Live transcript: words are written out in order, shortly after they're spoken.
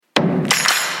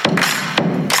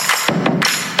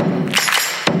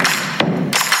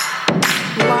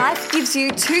gives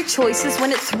you two choices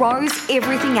when it throws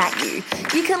everything at you.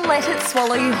 You can let it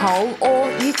swallow you whole,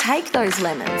 or you take those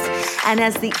lemons. And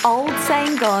as the old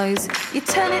saying goes, you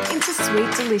turn it into sweet,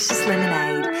 delicious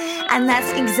lemonade. And that's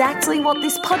exactly what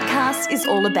this podcast is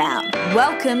all about.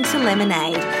 Welcome to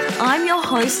Lemonade. I'm your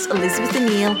host, Elizabeth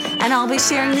O'Neill, and I'll be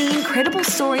sharing the incredible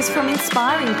stories from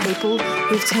inspiring people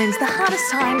who've turned the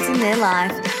hardest times in their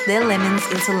life, their lemons,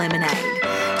 into lemonade.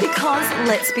 Because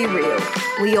let's be real,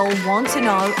 we all want to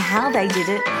know how they did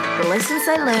it, the lessons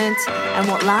they learnt, and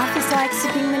what life is like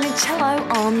sipping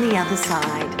limoncello on the other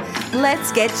side.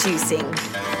 Let's get juicing.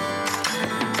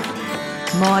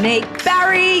 Monique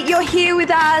Barry, you're here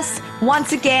with us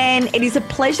once again. It is a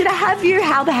pleasure to have you.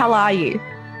 How the hell are you?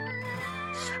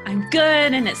 I'm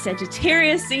good, and it's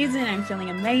Sagittarius season. I'm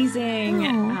feeling amazing.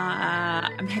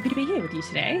 I'm happy to be here with you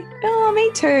today. Oh,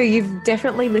 me too. You've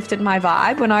definitely lifted my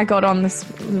vibe. When I got on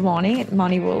this morning,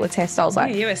 Moni will attest, I was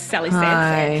like, you were Sally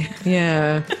hi. Sansett.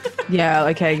 Yeah. Yeah,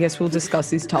 okay, I guess we'll discuss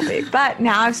this topic. But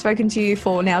now I've spoken to you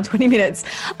for now 20 minutes.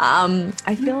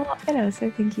 I feel a lot better,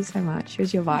 so thank you so much.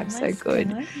 Here's your vibe, so good.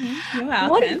 You're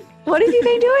welcome. What have you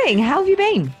been doing? How have you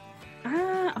been?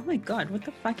 Oh my God, what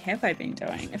the fuck have I been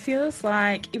doing? It feels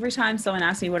like every time someone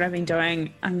asks me what I've been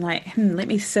doing, I'm like, let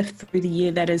me sift through the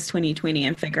year that is 2020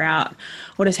 and figure out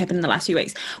what has happened in the last few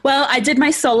weeks. Well, I did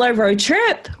my solo road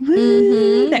trip.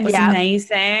 Woo! That was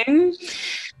amazing.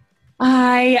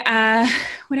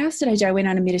 What else did I do? I went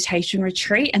on a meditation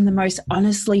retreat in the most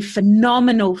honestly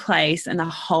phenomenal place in the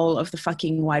whole of the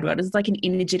fucking wide world. It's like an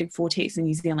energetic vortex in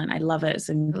New Zealand. I love it. It's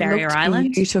in Barrier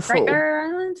Island. Beautiful. Great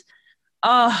Barrier Island.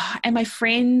 Oh, and my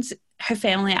friend, her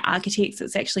family are architects.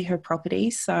 It's actually her property.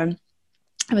 So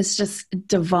it was just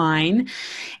divine.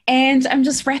 And I'm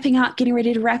just getting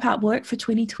ready to wrap up work for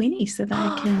 2020 so that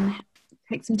I can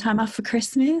take some time off for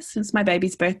Christmas. It's my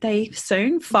baby's birthday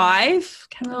soon, 5.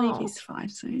 Can't believe he's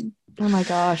 5 soon. Oh my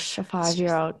gosh, a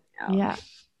 5-year-old. Yeah.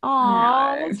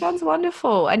 Oh, that sounds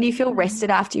wonderful. And you feel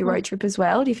rested after your road trip as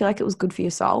well? Do you feel like it was good for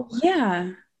your soul?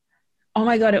 Yeah. Oh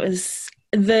my God, it was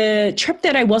the trip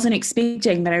that I wasn't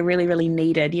expecting, but I really, really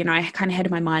needed. You know, I kind of had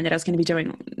in my mind that I was going to be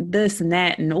doing this and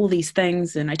that and all these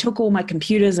things. And I took all my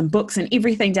computers and books and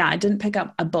everything down. I didn't pick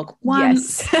up a book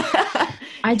once. Yes.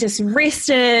 I just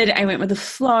rested. I went with the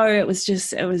flow. It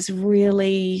was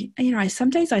really, you know, some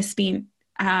days I spent,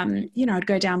 I'd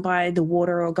go down by the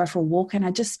water or go for a walk, and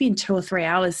I'd just spend 2 or 3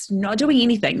 hours not doing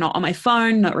anything, not on my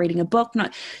phone, not reading a book,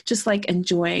 not just like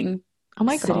enjoying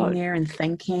sitting there and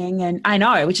thinking. And I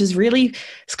know, which is really,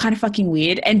 it's kind of fucking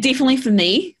weird, and definitely for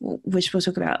me, which we'll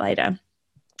talk about later.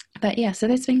 But yeah, so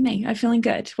that's been me. I'm feeling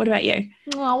good. What about you?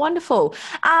 Oh, wonderful.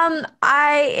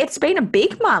 It's been a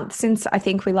big month since I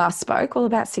think we last spoke, all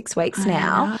about 6 weeks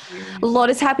now. A lot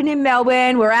has happened in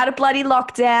Melbourne. We're out of bloody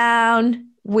lockdown.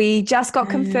 We just got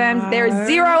confirmed there are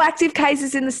 0 active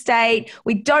cases in the state.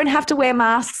 We don't have to wear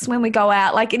masks when we go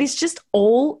out. Like, it is just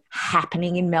all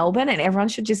happening in Melbourne, and everyone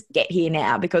should just get here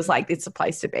now because, like, it's the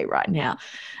place to be right now.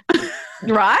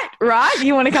 Right?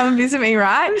 You want to come and visit me,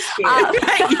 right?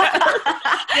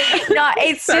 No,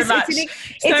 it's a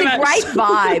great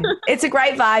vibe. It's a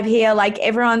great vibe here. Like,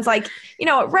 everyone's like, you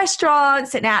know, at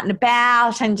restaurants and out and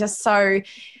about, and just so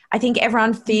I think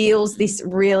everyone feels this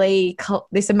really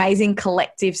this amazing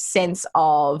collective sense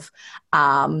of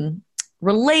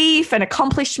relief and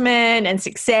accomplishment and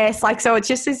success. Like, so it's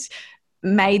just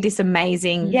made this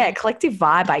amazing, collective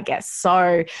vibe, I guess.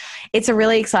 So it's a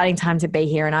really exciting time to be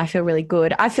here, and I feel really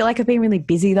good. I feel like I've been really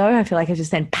busy though. I feel like I've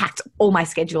just then packed all my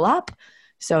schedule up.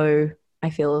 So I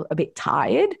feel a bit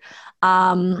tired.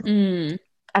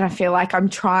 And I feel like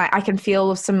I can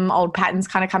feel some old patterns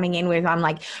kind of coming in with, I'm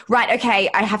like, right, okay,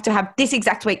 I have to have this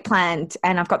exact week planned,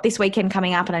 and I've got this weekend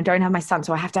coming up and I don't have my son,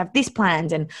 so I have to have this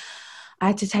planned. And I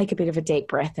had to take a bit of a deep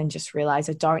breath and just realize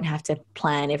I don't have to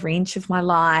plan every inch of my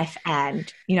life, and,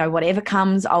 you know, whatever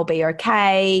comes, I'll be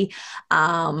okay.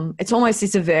 It's almost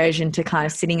this aversion to kind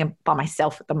of sitting by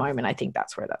myself at the moment. I think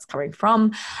that's where that's coming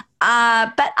from.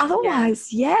 But otherwise,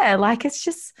 like, it's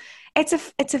just, it's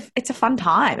a fun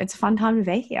time. It's a fun time to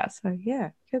be here. So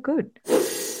yeah, feel good.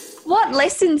 What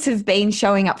lessons have been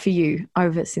showing up for you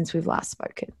since we've last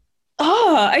spoken?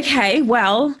 Oh, okay.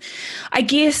 Well, I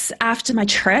guess after my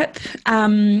trip,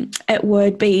 it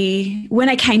would be when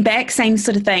I came back, same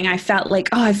sort of thing. I felt like,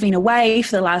 I've been away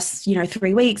for the last,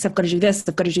 3 weeks. I've got to do this.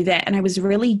 I've got to do that. And I was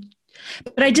really,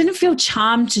 but I didn't feel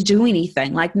charmed to do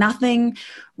anything. Like, nothing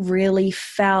really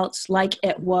felt like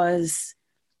it was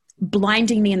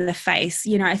blinding me in the face.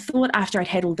 I thought after I'd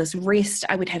had all this rest,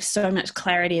 I would have so much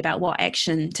clarity about what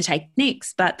action to take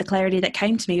next. But the clarity that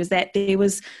came to me was that there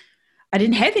was I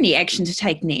didn't have any action to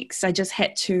take next. I just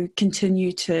had to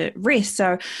continue to rest.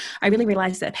 So I really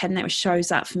realized that pattern that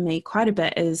shows up for me quite a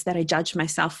bit is that I judge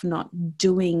myself for not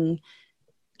doing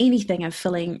anything.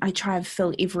 I try and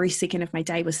fill every second of my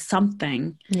day with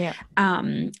something. Yeah.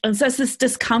 And so it's this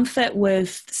discomfort with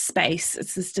space.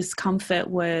 It's this discomfort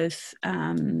with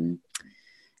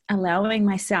allowing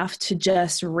myself to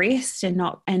just rest and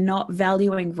not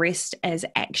valuing rest as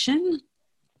action.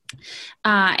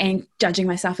 And judging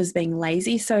myself as being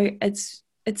lazy. So it's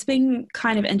been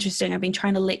kind of interesting. I've been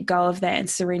trying to let go of that and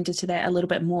surrender to that a little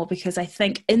bit more, because I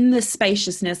think in this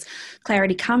spaciousness,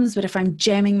 clarity comes. But if I'm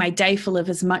jamming my day full of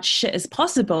as much shit as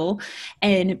possible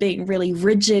and being really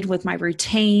rigid with my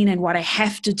routine and what I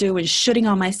have to do and shooting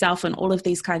on myself and all of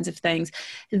these kinds of things,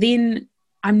 then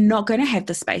I'm not going to have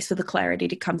the space for the clarity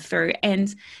to come through.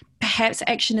 And perhaps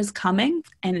action is coming,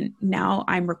 and now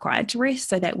I'm required to rest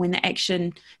so that when the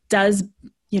action does,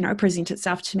 present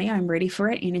itself to me, I'm ready for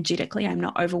it energetically. I'm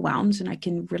not overwhelmed and I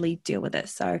can really deal with it.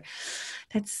 So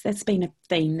that's been a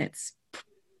theme that's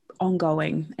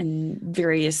ongoing in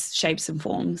various shapes and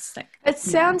forms. It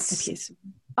sounds,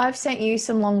 I've sent you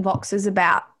some long boxes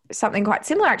about something quite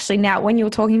similar actually. Now, when you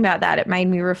were talking about that, it made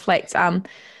me reflect.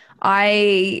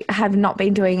 I have not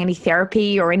been doing any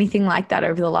therapy or anything like that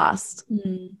over the last,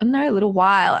 little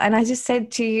while. And I just said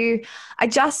to you,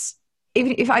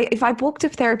 even if I booked a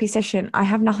therapy session, I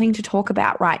have nothing to talk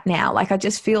about right now. Like, I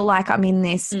just feel like I'm in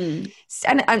this,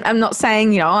 and I'm not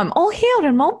saying, I'm all healed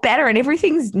and all better and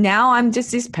everything's now I'm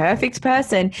just this perfect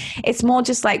person. It's more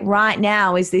just like right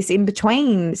now is this in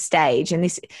between stage and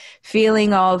this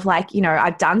feeling of like,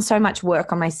 I've done so much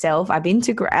work on myself. I've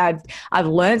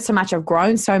learned so much. I've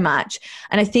grown so much.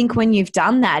 And I think when you've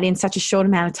done that in such a short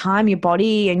amount of time, your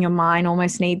body and your mind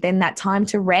almost need then that time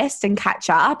to rest and catch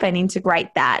up and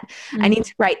integrate that. And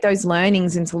integrate those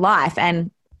learnings into life.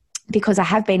 And because I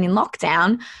have been in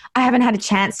lockdown, I haven't had a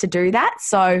chance to do that.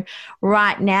 So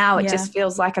right now it just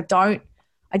feels like I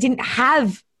didn't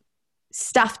have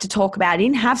stuff to talk about. I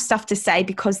didn't have stuff to say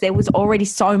because there was already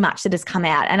so much that has come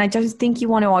out. And I don't think you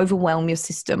want to overwhelm your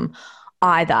system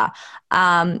either.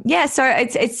 So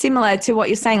it's similar to what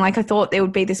you're saying. Like, I thought there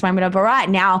would be this moment of, all right,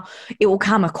 now it will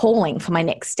come a calling for my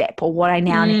next step, or what I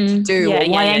now need to do, or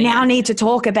what I now need to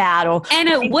talk about, and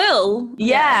it will.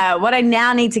 What I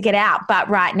now need to get out. But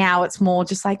right now it's more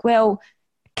just like, well,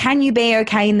 can you be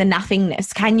okay in the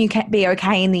nothingness? Can you be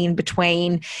okay in the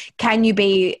in-between? Can you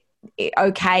be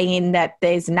okay in that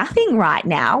there's nothing right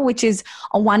now, which is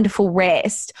a wonderful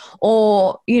rest?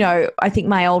 Or, I think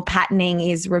my old patterning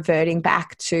is reverting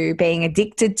back to being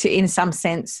addicted to, in some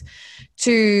sense,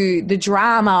 to the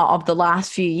drama of the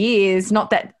last few years. Not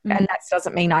that, and that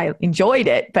doesn't mean I enjoyed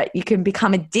it, but you can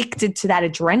become addicted to that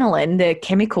adrenaline, the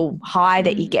chemical high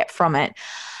that you get from it.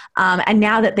 And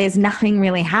now that there's nothing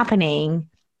really happening,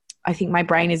 I think my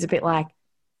brain is a bit like,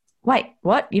 wait,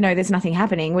 what? There's nothing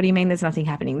happening. What do you mean there's nothing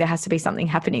happening? There has to be something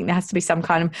happening. There has to be some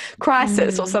kind of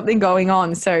crisis or something going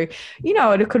on. So,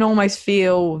 it can almost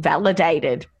feel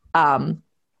validated.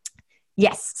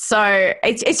 Yes. So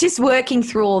it's just working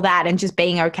through all that and just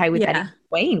being okay with that in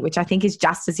between, which I think is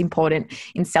just as important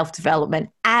in self-development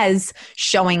as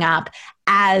showing up,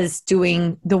 as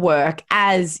doing the work,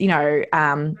 as,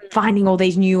 finding all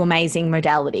these new amazing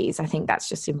modalities. I think that's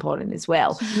just important as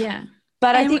well. Yeah.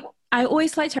 But I think I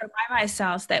always like to remind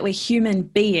myself that we're human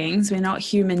beings, we're not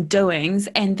human doings,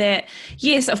 and that,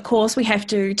 yes, of course, we have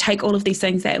to take all of these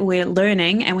things that we're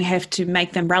learning and we have to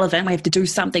make them relevant. We have to do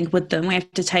something with them. We have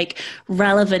to take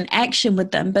relevant action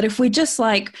with them. But if we're just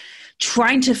like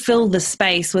trying to fill the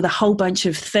space with a whole bunch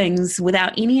of things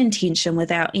without any intention,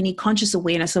 without any conscious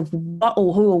awareness of what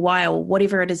or who or why or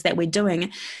whatever it is that we're doing,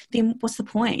 then what's the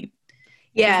point?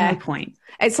 Yeah. There's no point.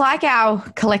 It's like our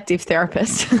collective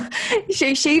therapist.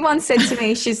 She once said to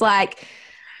me, she's like,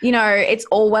 it's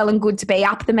all well and good to be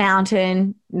up the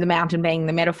mountain being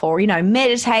the metaphor,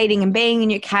 meditating and being in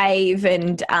your cave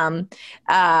and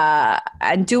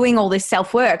doing all this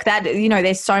self-work. That,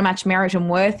 there's so much merit and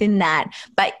worth in that.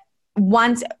 But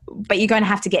you're going to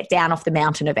have to get down off the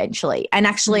mountain eventually. And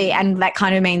actually, and that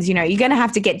kind of means, you're going to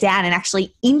have to get down and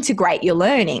actually integrate your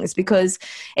learnings, because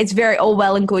it's very all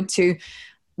well and good to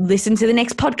listen to the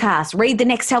next podcast, read the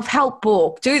next self-help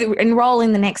book, enroll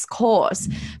in the next course.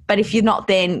 But if you're not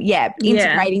then,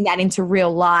 integrating that into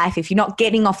real life, if you're not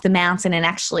getting off the mountain and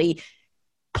actually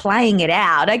playing it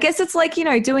out, I guess it's like,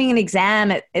 doing an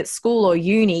exam at school or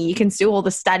uni. You can do all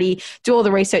the study, do all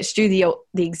the research, do the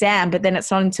exam, but then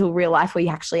it's not until real life where you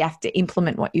actually have to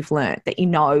implement what you've learned that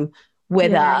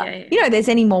whether, there's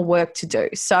any more work to do.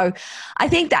 So I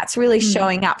think that's really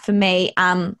showing up for me.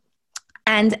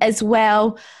 And as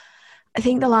well, I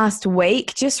think the last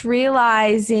week, just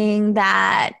realizing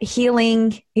that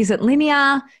healing isn't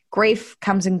linear. Grief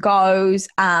comes and goes.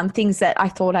 Things that I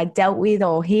thought I dealt with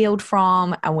or healed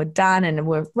from and were done and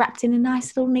were wrapped in a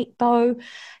nice little neat bow,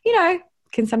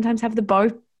 can sometimes have the bow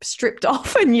stripped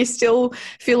off and you still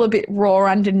feel a bit raw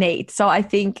underneath. So I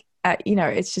think,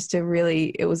 it's just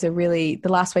the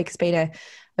last week has been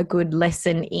a good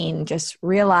lesson in just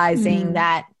realizing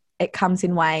that it comes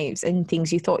in waves, and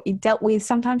things you thought you dealt with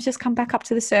sometimes just come back up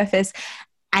to the surface,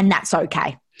 and that's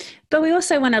okay. But we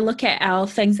also want to look at our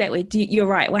things that you're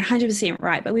right, 100%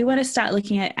 right. But we want to start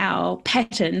looking at our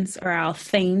patterns or our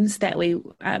themes that we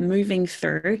are moving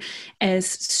through as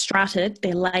strated,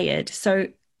 they're layered. So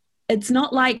it's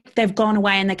not like they've gone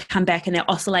away and they come back and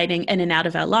they're oscillating in and out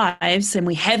of our lives and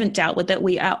we haven't dealt with it.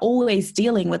 We are always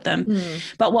dealing with them.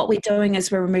 But what we're doing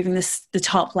is we're removing the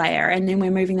top layer, and then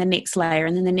we're moving the next layer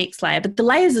and then the next layer. But the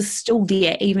layers are still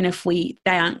there, even if they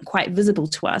aren't quite visible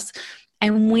to us.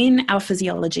 And when our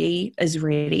physiology is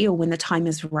ready, or when the time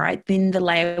is right, then the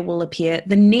layer will appear,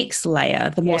 the next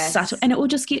layer, the more subtle, and it will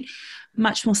just get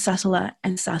much more subtler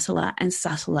and subtler and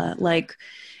subtler. Like,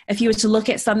 if you were to look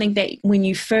at something that when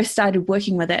you first started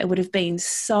working with it, it would have been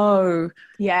so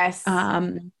dramatic,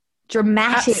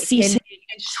 upsetting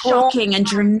and shocking and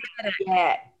dramatic.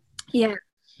 Yeah.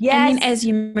 And then as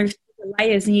you move through the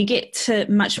layers and you get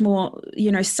to much more,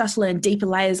 subtler and deeper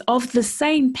layers of the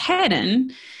same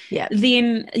pattern,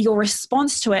 then your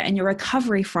response to it and your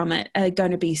recovery from it are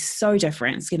going to be so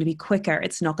different. It's going to be quicker.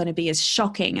 It's not going to be as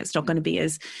shocking. It's not going to be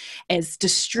as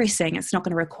distressing. It's not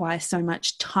going to require so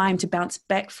much time to bounce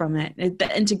back from it.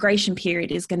 The integration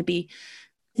period is going to be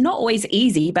not always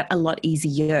easy, but a lot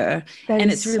easier.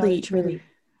 And it's really, really,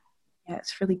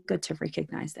 it's really good to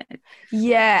recognize that.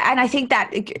 Yeah. And I think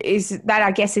that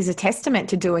I guess is a testament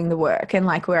to doing the work, and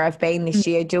like where I've been this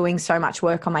year, doing so much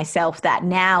work on myself, that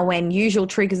now when usual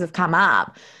triggers have come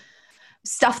up,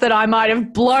 stuff that I might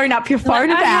have blown up your phone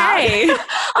about. Hey.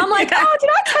 I'm like, did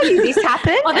I tell you this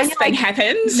happened? This thing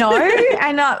happened. No.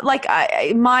 And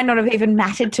it might not have even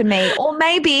mattered to me. Or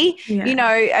maybe,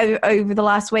 over the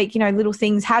last week, little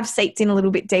things have seeped in a little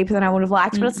bit deeper than I would have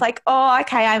liked. But it's like,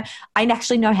 okay, I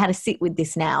actually know how to sit with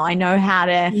this now. I know how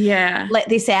to let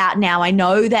this out now. I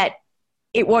know that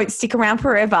it won't stick around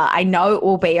forever. I know it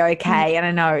will be okay. And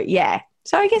I know,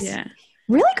 So I guess... Yeah.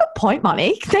 Really good point,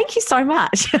 Monique. Thank you so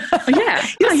much. You're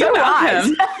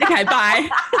welcome. Okay, bye.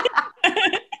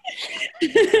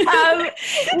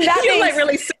 You're like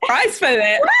really surprised by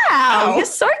that. Wow, you're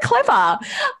so clever.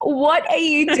 What are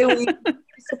you doing to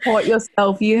support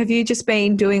yourself? Have you just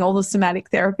been doing all the somatic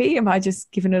therapy? Am I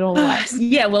just giving it all away?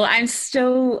 Yeah, well, I'm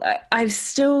still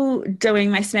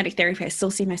doing my somatic therapy. I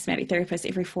still see my somatic therapist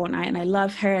every fortnight, and I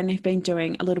love her. And I've been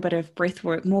doing a little bit of breath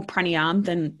work, more pranayama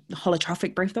than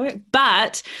holotrophic breath work.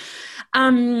 But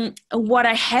what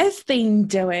I have been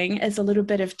doing is a little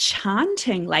bit of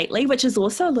chanting lately, which is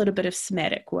also a little bit of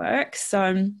somatic work.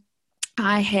 So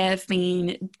I have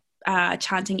been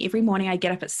chanting every morning. I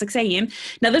get up at 6 a.m.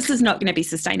 Now, this is not going to be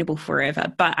sustainable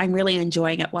forever, but I'm really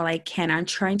enjoying it while I can. I'm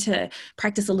trying to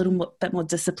practice a little bit more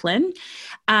discipline,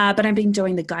 but I've been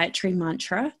doing the Gayatri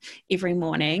mantra every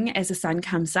morning as the sun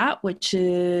comes up, which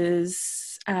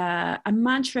is a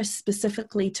mantra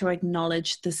specifically to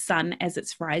acknowledge the sun as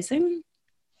it's rising.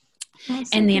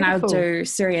 And then I'll do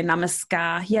Surya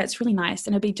Namaskar. Yeah, it's really nice.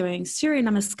 And I'll be doing Surya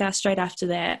Namaskar straight after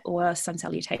that, or sun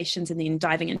salutations, and then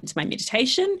diving into my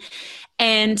meditation.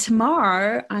 And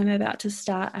tomorrow I'm about to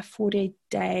start a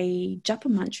 40-day japa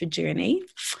mantra journey,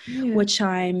 which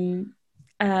I'm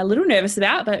a little nervous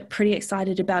about, but pretty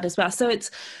excited about as well. So it's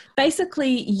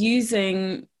basically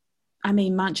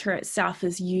mantra itself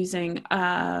is using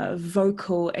a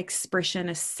vocal expression,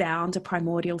 a sound, a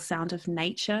primordial sound of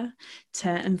nature to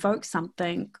invoke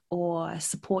something or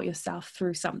support yourself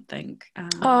through something.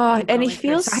 And it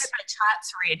feels... So I have my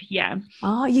charts read, yeah.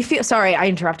 Oh, you feel... Sorry, I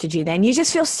interrupted you then. You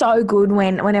just feel so good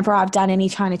whenever I've done any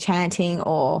kind of chanting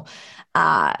or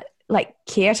like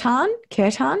kirtan.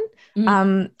 Kirtan.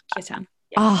 Yeah.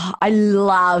 Oh, I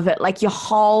love it. Like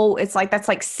it's like, that's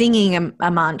like singing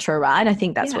a mantra, right? I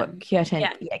think that's what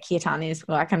kirtan is.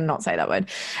 Well, I cannot say that word.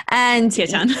 And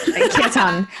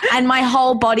kirtan. And my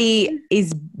whole body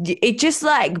it just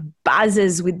like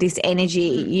buzzes with this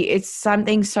energy. It's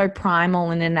something so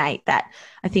primal and innate that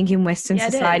I think in Western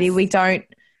society we don't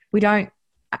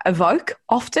evoke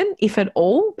often, if at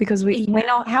all, because we're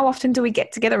not. How often do we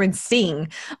get together and sing?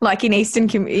 Like in Eastern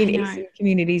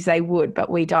communities, they would, but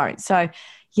we don't. So,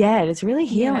 it's really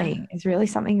healing. It's really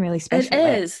something really special.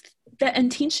 It is. the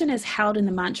intention is held in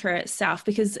the mantra itself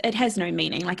because it has no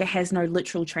meaning, like it has no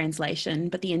literal translation,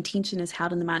 but the intention is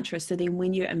held in the mantra. So then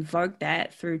when you invoke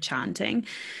that through chanting,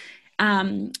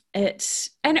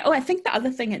 I think the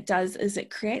other thing it does is it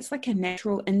creates like a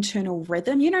natural internal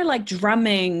rhythm, like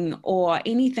drumming or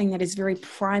anything that is very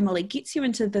primal. It gets you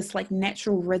into this like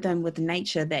natural rhythm with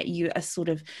nature that you are sort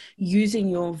of using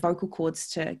your vocal cords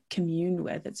to commune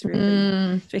with. It's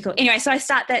really cool. Anyway, so I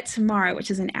start that tomorrow,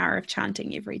 which is an hour of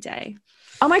chanting every day.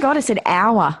 Oh my God, it's an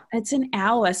hour. It's an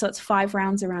hour. So it's 5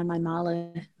 rounds around my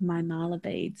mala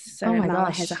beads. So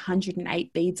mala has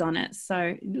 108 beads on it.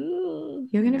 So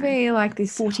you're going to be like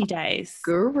this 40 days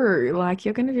guru. Like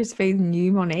you're going to just be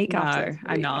new Monique. No,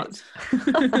 I'm not.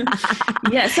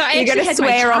 Yeah. So you're going to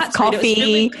swear off coffee.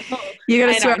 Really cool. You're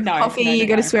going to swear off coffee. You're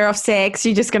going to swear off sex.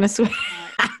 You're just going to swear.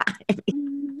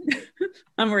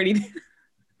 I'm already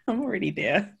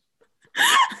there.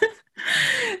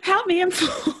 Help me.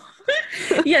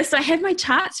 Yes, I had my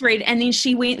charts read, and then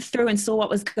she went through and saw what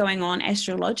was going on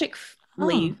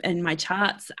astrologically in my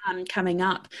charts coming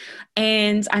up.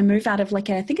 And I moved out of I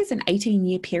think it's an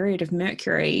 18-year period of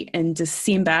Mercury in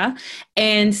December.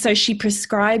 And so she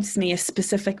prescribes me a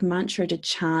specific mantra to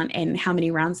chant and how many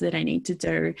rounds that I need to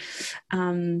do.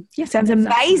 Sounds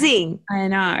amazing. I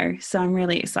know. So I'm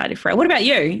really excited for it. What about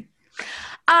you?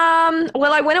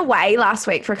 Well, I went away last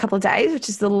week for a couple of days, which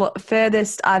is the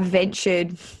furthest I've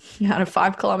ventured out of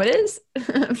 5 kilometers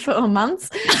for months.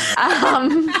 So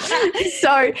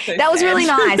that was really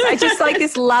nice. I just like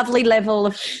this lovely level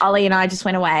of Ollie and I just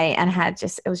went away and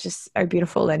it was just so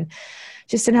beautiful and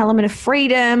just an element of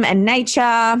freedom and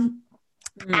nature.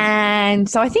 And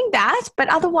so I think that, but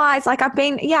otherwise, I've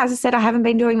been, as I said, I haven't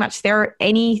been doing much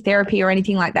any therapy or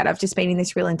anything like that. I've just been in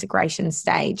this real integration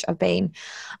stage. I've been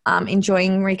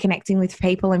enjoying reconnecting with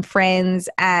people and friends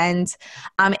and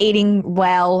eating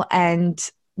well and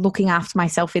looking after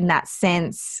myself in that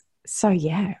sense. So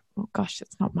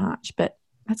it's not much, but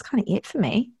that's kind of it for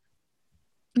me.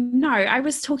 No, I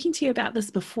was talking to you about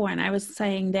this before, and I was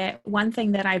saying that one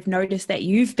thing that I've noticed that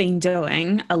you've been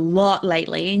doing a lot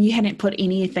lately, and you hadn't put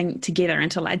anything together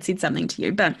until I'd said something to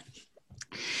you, but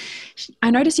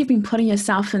I noticed you've been putting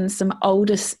yourself in some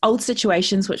old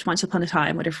situations which once upon a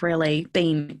time would have really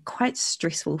been quite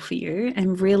stressful for you,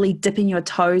 and really dipping your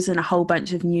toes in a whole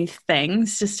bunch of new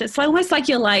things. It's almost like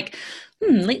you're like,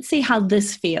 let's see how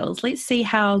this feels. Let's see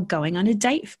how going on a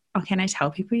date. Oh, can I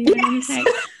tell people you're going on a date?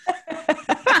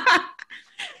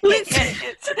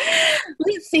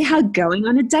 Let's see how going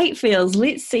on a date feels.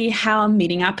 Let's see how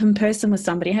meeting up in person with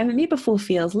somebody I haven't met before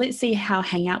feels. Let's see how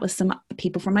hanging out with some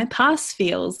people from my past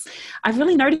feels. I've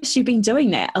really noticed you've been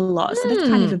doing that a lot. So that's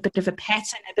kind of a bit of a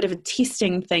pattern, a bit of a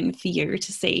testing thing for you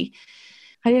to see.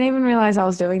 I didn't even realize I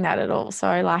was doing that at all. So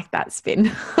I like that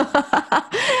spin.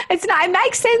 It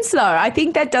makes sense though. I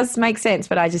think that does make sense,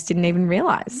 but I just didn't even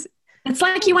realize. It's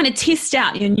like you want to test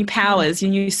out your new powers,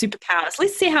 your new superpowers.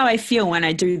 Let's see how I feel when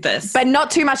I do this. But not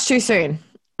too much too soon.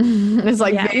 It's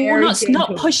like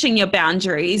not pushing your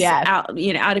boundaries out of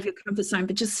your comfort zone,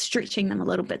 but just stretching them a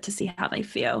little bit to see how they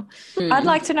feel. I'd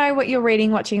like to know what you're reading,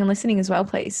 watching and listening as well,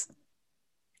 please.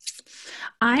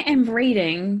 I am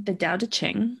reading the Tao Te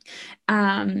Ching,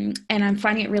 and I'm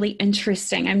finding it really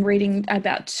interesting. I'm reading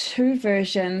about 2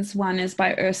 versions. One is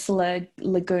by Ursula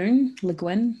Le Guin,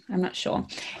 I'm not sure.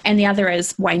 And the other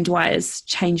is Wayne Dwyer's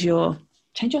Change Your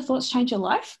Thoughts, Change Your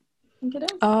Life, I think it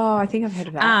is. Oh, I think I've heard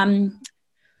of that.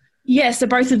 Yeah, so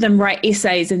both of them write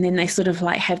essays and then they sort of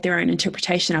have their own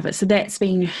interpretation of it. So that's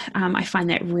been, I find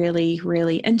that really,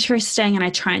 really interesting. And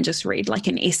I try and just read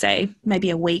an essay,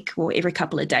 maybe a week or every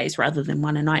couple of days rather than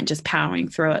one a night, just powering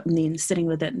through it and then sitting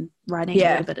with it and writing a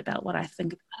little bit about what I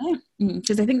think about it.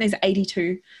 Because I think there's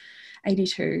 82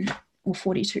 or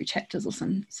 42 chapters or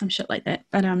some shit like that.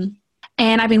 But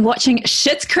and I've been watching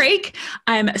Schitt's Creek.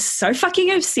 I'm so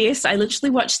fucking obsessed. I literally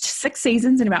watched 6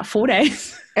 seasons in about 4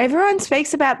 days. Everyone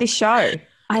speaks about this show.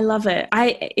 I love it.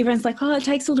 Everyone's like, it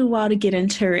takes a little while to get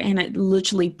into, and it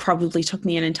literally probably took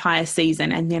me an entire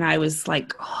season, and then I was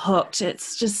hooked.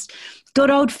 It's just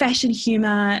good old-fashioned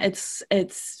humor. I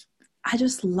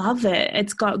just love it.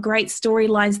 It's got great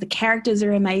storylines. The characters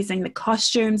are amazing. The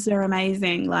costumes are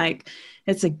amazing.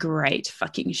 It's a great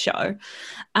fucking show.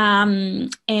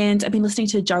 And I've been listening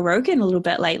to Joe Rogan a little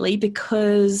bit lately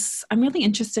because I'm really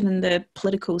interested in the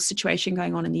political situation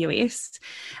going on in the US.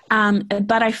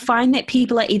 But I find that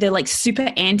people are either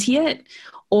super anti it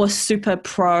or super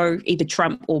pro either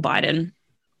Trump or Biden.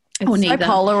 It's so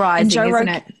polarizing, isn't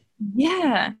it?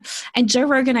 Yeah. And Joe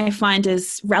Rogan, I find,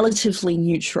 is relatively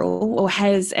neutral, or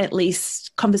has at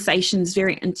least conversations,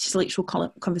 very intellectual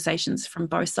conversations from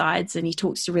both sides. And he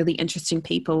talks to really interesting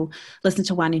people. Listen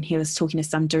to one, and he was talking to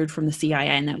some dude from the CIA,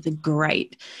 and that was a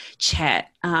great chat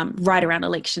right around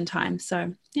election time.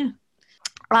 So, yeah.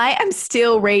 I am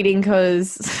still reading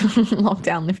because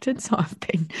lockdown lifted, so I've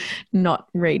been not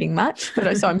reading much.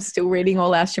 But so I'm still reading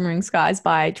All Our Shimmering Skies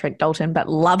by Trent Dalton, but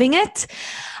loving it.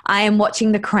 I am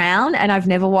watching The Crown, and I've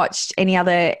never watched any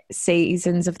other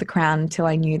seasons of The Crown until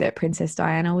I knew that Princess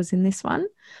Diana was in this one.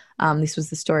 This was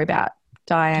the story about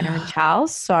Diana and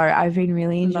Charles, so I've been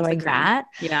really enjoying that.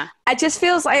 Yeah, it just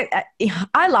feels like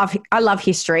I love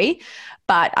history,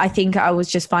 but I think I was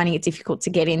just finding it difficult to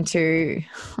get into,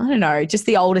 I don't know, just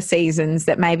the older seasons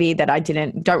that maybe that I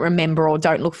don't remember or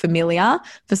don't look familiar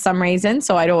for some reason.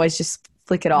 So I'd always just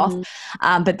flick it off.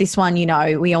 But this one, you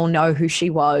know, we all know who she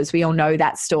was. We all know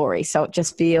that story. So it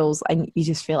just feels, and you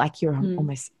just feel like you're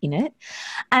almost in it.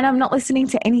 And I'm not listening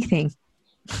to anything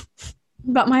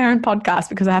but my own podcast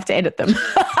because I have to edit them.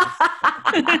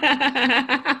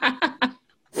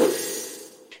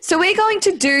 So we're going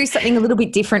to do something a little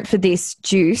bit different for this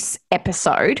juice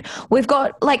episode. We've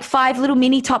got like 5 little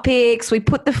mini topics. We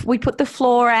put the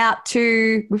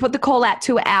call out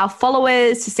to our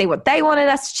followers to see what they wanted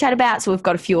us to chat about. So we've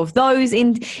got a few of those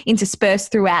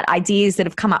interspersed throughout ideas that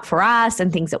have come up for us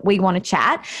and things that we want to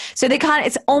chat. So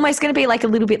it's almost going to be like a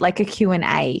little bit like a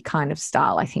Q&A kind of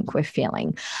style, I think we're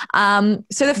feeling. So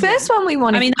the first one we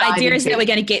want to the idea is that we're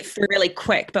going to get through really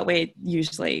quick, but we're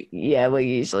usually... Yeah, we're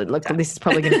usually... Look, this is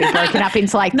probably going to be broken up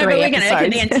into like 3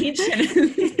 episodes.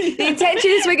 The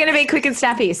intention is we're going to be quick and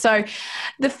snappy. So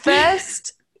the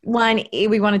first one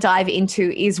we want to dive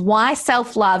into is why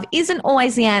self-love isn't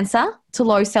always the answer to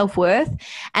low self-worth,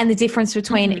 and the difference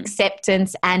between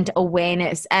acceptance and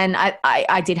awareness. And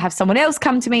I did have someone else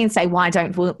come to me and say, why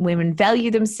don't women value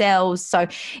themselves? So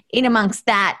in amongst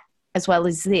that, as well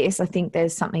as this, I think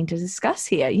there's something to discuss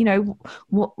here. You know,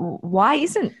 why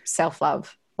isn't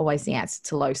self-love always the answer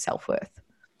to low self-worth?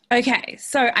 Okay,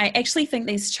 so I actually think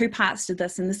there's 2 parts to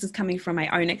this, and this is coming from my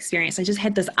own experience. I just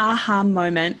had this aha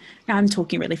moment. Now I'm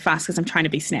talking really fast because I'm trying to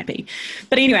be snappy.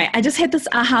 But anyway, I just had this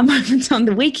aha moment on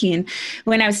the weekend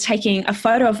when I was taking a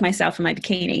photo of myself in my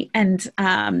bikini, and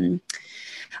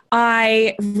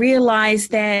I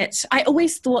realized that I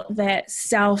always thought that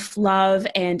self-love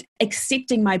and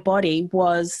accepting my body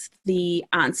was the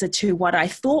answer to what I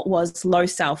thought was low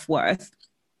self-worth.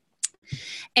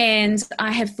 And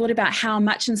I have thought about how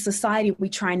much in society we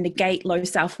try and negate low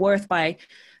self-worth by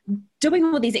doing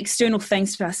all these external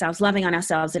things to ourselves, loving on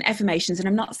ourselves and affirmations. And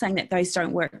I'm not saying that those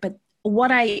don't work, but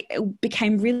what I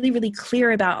became really, really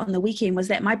clear about on the weekend was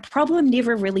that my problem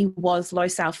never really was low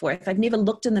self-worth. I've never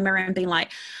looked in the mirror and been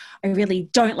like, I really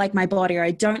don't like my body, or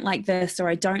I don't like this, or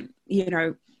I don't,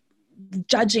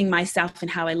 judging myself and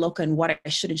how I look and what I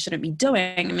should and shouldn't be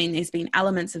doing. I mean, there's been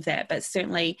elements of that, but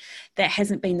certainly that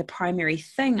hasn't been the primary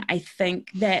thing. I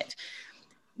think that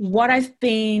what I've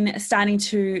been starting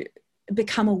to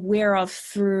become aware of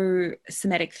through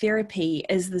somatic therapy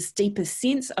is this deeper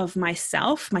sense of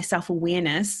myself, my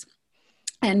self-awareness,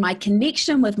 and my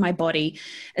connection with my body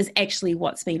is actually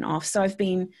what's been off. So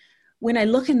when I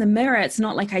look in the mirror, it's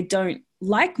not like I don't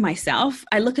like myself.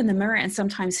 I look in the mirror and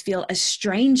sometimes feel a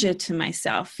stranger to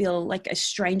myself, feel like a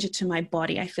stranger to my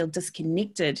body. I feel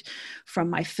disconnected from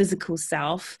my physical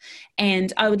self.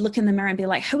 And I would look in the mirror and be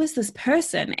like, who is this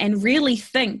person? And really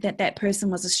think that that person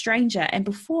was a stranger. And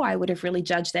before I would have really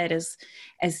judged that as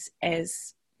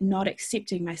not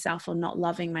accepting myself or not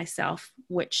loving myself,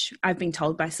 which I've been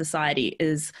told by society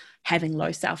is having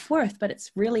low self-worth, but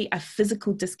it's really a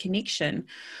physical disconnection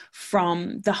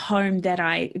from the home that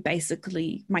I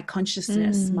basically, my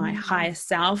consciousness, my higher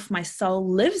self, my soul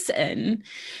lives in,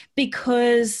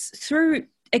 because through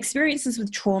experiences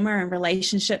with trauma and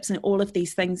relationships and all of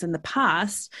these things in the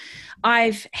past,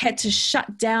 I've had to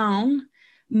shut down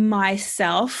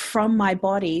myself from my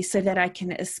body so that I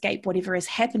can escape whatever is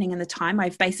happening in the time.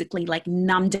 I've basically like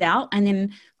numbed out, and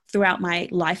then throughout my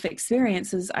life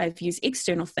experiences, I've used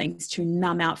external things to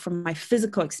numb out from my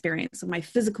physical experience and my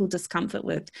physical discomfort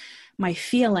with my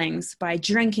feelings by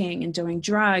drinking and doing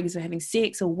drugs or having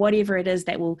sex or whatever it is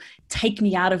that will take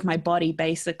me out of my body,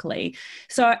 basically.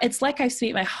 So it's like I've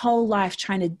spent my whole life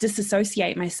trying to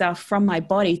disassociate myself from my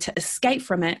body to escape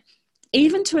from it,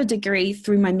 even to a degree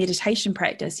through my meditation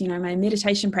practice. You know, my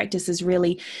meditation practice is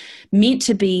really meant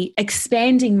to be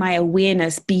expanding my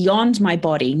awareness beyond my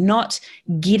body, not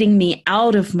getting me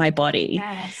out of my body.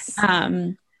 Yes.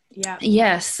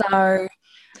 Yeah. So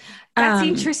That's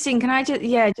interesting. Can I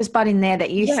just butt in there that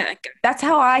that's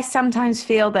how I sometimes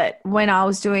feel that when I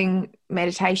was doing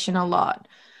meditation a lot,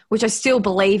 which I still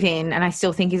believe in and I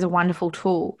still think is a wonderful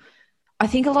tool. I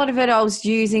think a lot of it, I was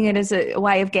using it as a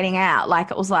way of getting out.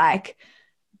 Like it was like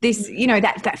this,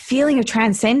 that feeling of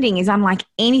transcending is unlike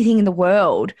anything in the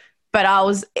world. But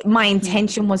my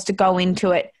intention was to go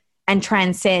into it and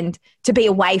transcend, to be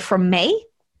away from me.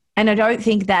 And I don't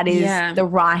think that is the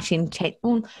right intent.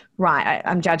 Well, right,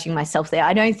 I'm judging myself there.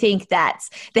 I don't think that's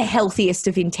the healthiest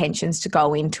of intentions to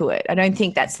go into it. I don't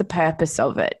think that's the purpose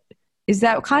of it. Is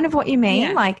that kind of what you mean?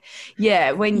 Yeah. Like,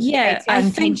 when you take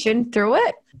intention through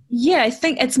it? Yeah, I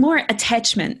think it's more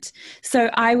attachment. So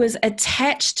I was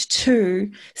attached to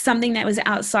something that was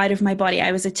outside of my body.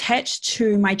 I was attached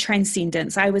to my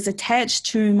transcendence. I was attached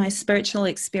to my spiritual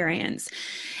experience.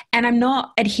 And I'm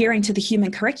not adhering to the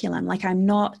human curriculum. Like I'm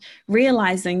not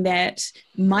realizing that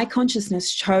my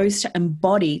consciousness chose to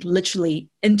embody literally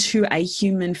into a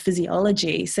human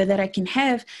physiology so that I can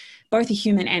have both a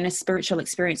human and a spiritual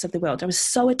experience of the world. I was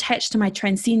so attached to my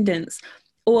transcendence,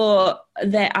 or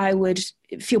that I would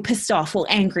feel pissed off or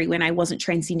angry when I wasn't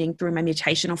transcending through my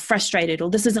meditation, or frustrated,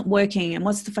 or this isn't working, and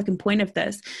what's the fucking point of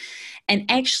this? And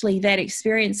actually that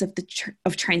experience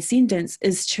of transcendence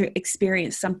is to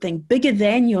experience something bigger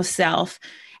than yourself,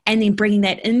 and then bringing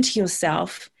that into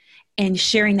yourself and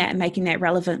sharing that and making that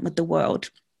relevant with the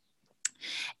world.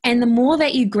 And the more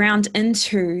that you ground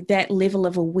into that level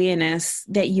of awareness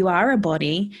that you are a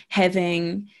body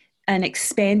having an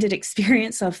expanded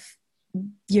experience of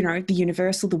the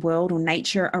universe or the world or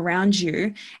nature around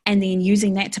you, and then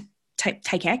using that to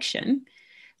take action,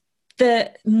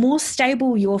 the more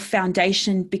stable your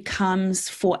foundation becomes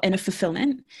for inner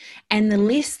fulfillment, and the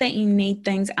less that you need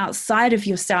things outside of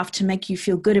yourself to make you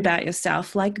feel good about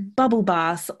yourself, like bubble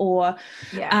bath or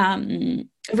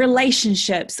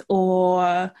relationships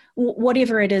or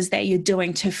whatever it is that you're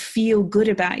doing to feel good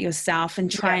about yourself,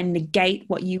 and try and negate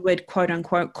what you would quote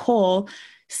unquote call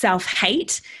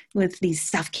self-hate with these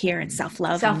self-care and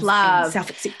self-love and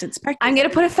self-acceptance practices. I'm going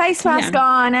to put a face mask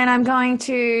on, and I'm going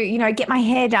to, get my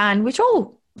hair done, which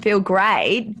all feel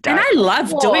great. And I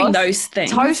love doing those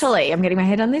things. Totally. I'm getting my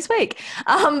hair done this week.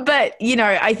 But,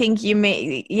 I think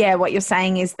what you're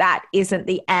saying is that isn't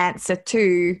the answer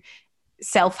to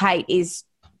self-hate.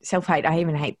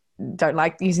 I don't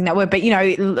like using that word,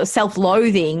 but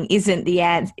self-loathing isn't the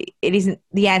answer.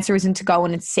 The answer isn't to go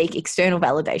on and seek external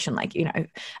validation, like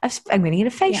I'm going to get a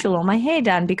facial or my hair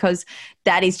done, because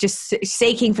that is just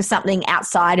seeking for something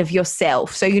outside of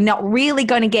yourself. So you're not really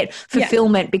going to get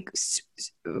fulfillment,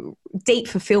 deep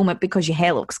fulfillment, because your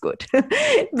hair looks good.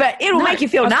 But it'll make you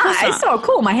feel nice. Oh,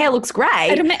 cool, my hair looks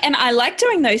great. And I like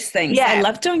doing those things. Yeah. I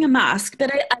love doing a mask,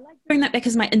 but I like doing that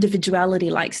because my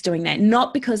individuality likes doing that,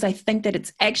 not because I think that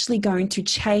it's actually going to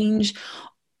change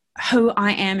who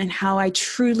I am and how I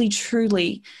truly,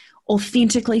 truly,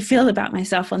 authentically feel about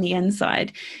myself on the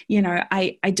inside.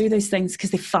 I do those things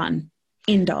because they're fun.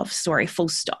 End of story, full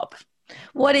stop.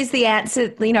 What is the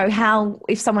answer? How,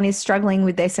 if someone is struggling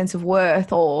with their sense of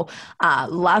worth or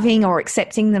loving or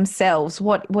accepting themselves,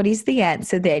 what is the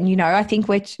answer then? I think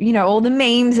all the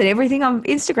memes and everything on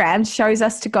Instagram shows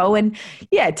us to go and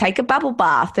take a bubble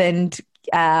bath and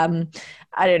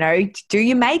I don't know, do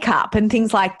your makeup and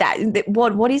things like that.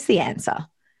 What is the answer?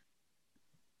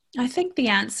 I think the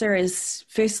answer is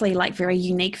firstly very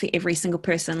unique for every single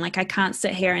person. Like I can't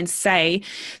sit here and say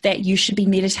that you should be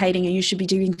meditating and you should be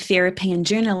doing therapy and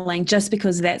journaling just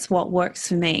because that's what works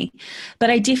for me. But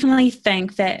I definitely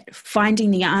think that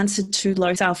finding the answer to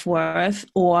low self-worth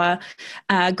or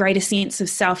a greater sense of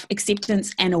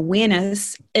self-acceptance and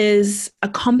awareness is a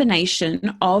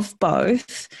combination of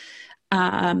both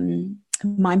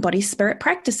mind, body, spirit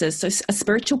practices. So a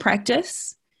spiritual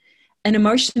practice, an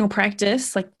emotional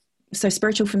practice, so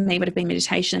spiritual for me would have been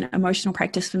meditation, emotional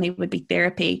practice for me would be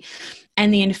therapy,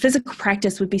 and then physical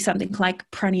practice would be something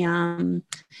like pranayama,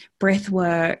 breath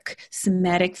work,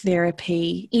 somatic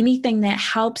therapy, anything that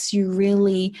helps you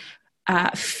really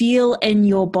feel in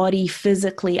your body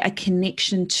physically a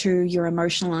connection to your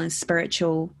emotional and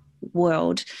spiritual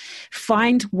world.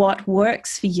 Find what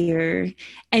works for you,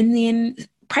 and then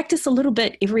practice a little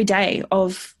bit every day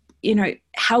of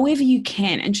however you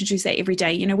can introduce that every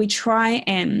day. We try,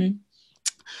 and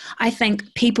I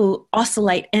think people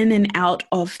oscillate in and out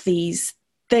of these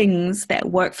things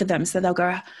that work for them. So they'll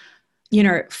go,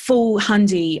 full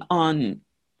hundy on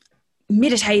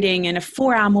meditating and a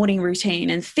 4-hour morning routine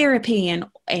and therapy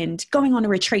and going on a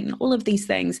retreat and all of these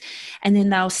things. And then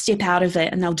they'll step out of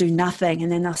it and they'll do nothing.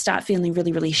 And then they'll start feeling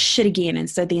really, really shit again. And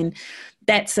so then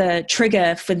that's a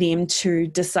trigger for them to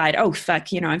decide, oh, fuck,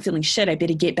 I'm feeling shit. I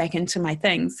better get back into my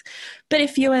things. But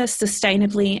if you are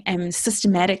sustainably and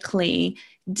systematically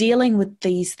dealing with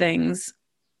these things,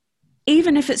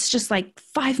 even if it's just like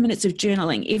 5 minutes of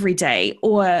journaling every day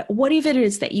or whatever it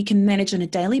is that you can manage on a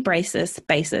daily basis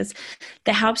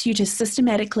that helps you to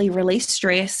systematically release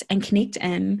stress and connect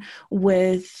in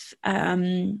with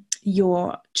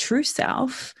your true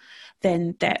self,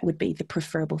 then that would be the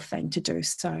preferable thing to do.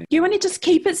 So you want to just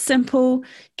keep it simple,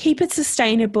 keep it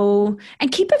sustainable,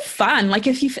 and keep it fun. Like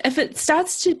if it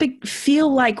starts to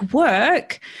feel like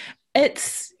work,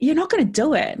 you're not going to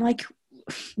do it. Like,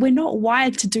 we're not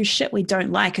wired to do shit we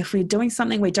don't like. If we're doing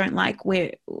something we don't like,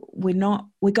 we're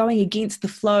going against the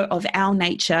flow of our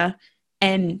nature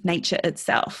and nature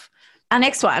itself. Our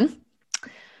next one.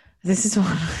 This is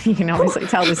one, you can obviously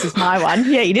tell this is my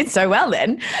one. Yeah, you did so well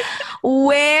then.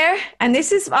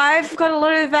 I've got a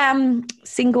lot of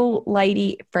single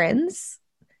lady friends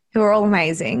who are all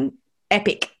amazing,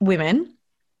 epic women.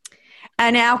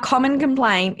 And our common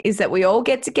complaint is that we all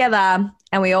get together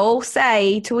and we all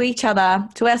say to each other,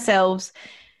 to ourselves,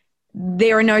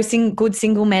 there are no good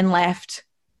single men left.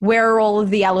 Where are all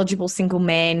of the eligible single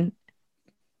men?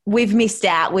 We've missed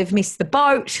out. We've missed the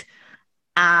boat.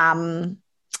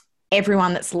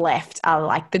 Everyone that's left are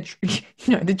like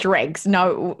the dregs.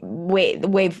 No,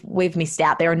 we've missed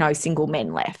out. There are no single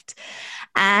men left.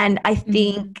 And I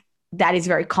think that is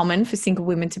very common for single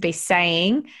women to be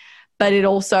saying, but it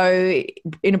also,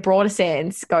 in a broader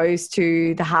sense, goes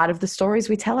to the heart of the stories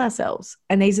we tell ourselves.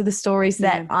 And these are the stories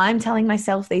that I'm telling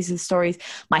myself. These are the stories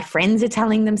my friends are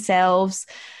telling themselves.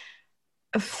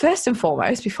 First and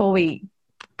foremost, before we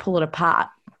pull it apart,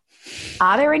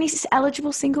 are there any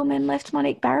eligible single men left,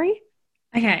 Monique Barry?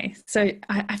 Okay, so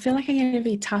I feel like I'm going to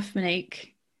be tough,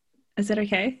 Monique. Is that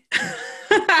okay?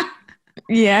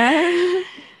 Yeah.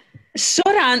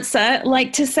 Short answer,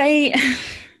 like to say,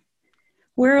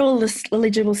 we're all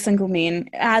eligible single men.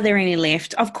 Are there any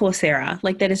left? Of course there are.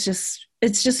 Like that is just,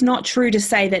 it's just not true to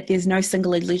say that there's no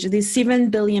single eligible. There's 7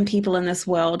 billion people in this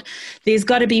world. There's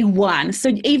got to be one.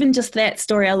 So even just that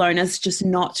story alone is just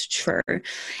not true.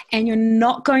 And you're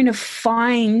not going to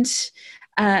find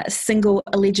a single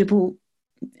eligible,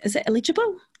 is it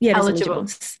eligible? Yeah, eligible.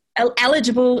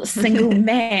 Eligible single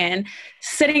man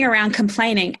sitting around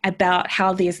complaining about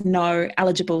how there's no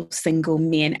eligible single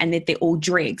men and that they're all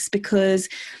dregs, because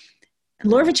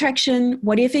law of attraction,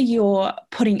 whatever you're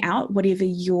putting out, whatever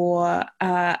your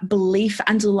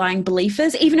underlying belief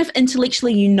is, even if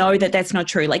intellectually you know that that's not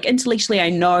true, like intellectually I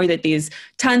know that there's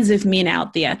tons of men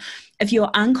out there, if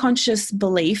your unconscious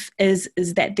belief is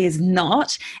that there's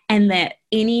not, and that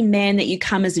any man that you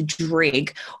come as a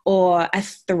dreg or a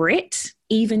threat,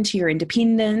 even to your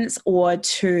independence or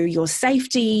to your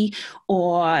safety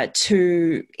or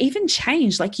to even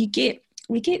change, like we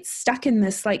get stuck in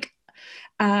this, like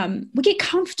we get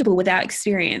comfortable with our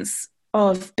experience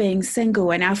of being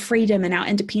single and our freedom and our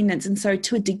independence. And so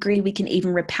to a degree, we can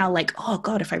even repel, like, oh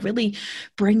God, if I really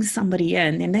bring somebody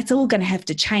in, then that's all going to have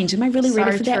to change. Am I really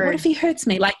ready for that? What if he hurts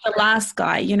me? Like the last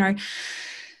guy,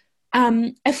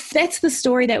 if that's the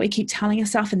story that we keep telling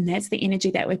ourselves and that's the energy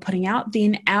that we're putting out,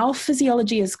 then our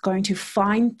physiology is going to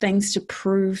find things to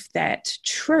prove that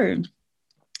true.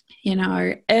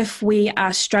 If we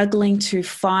are struggling to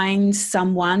find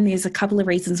someone, there's a couple of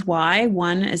reasons why.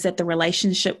 One is that the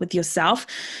relationship with yourself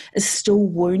is still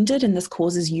wounded, and this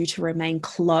causes you to remain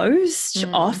closed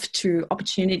off to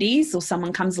opportunities, or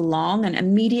someone comes along and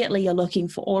immediately you're looking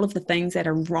for all of the things that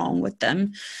are wrong with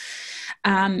them.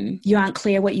 You aren't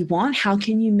clear what you want. How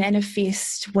can you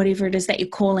manifest whatever it is that you're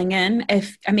calling in?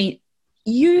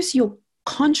 Use your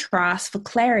contrast for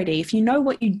clarity. If you know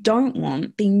what you don't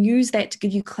want, then use that to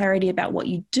give you clarity about what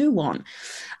you do want.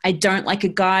 I don't like a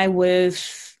guy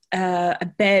with a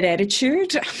bad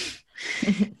attitude.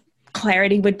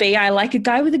 Clarity would be, I like a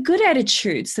guy with a good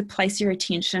attitude. So place your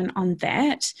attention on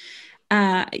that.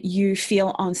 You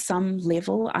feel on some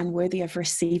level unworthy of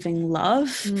receiving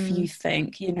love. You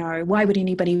think, why would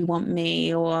anybody want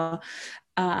me? Or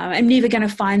I'm never going to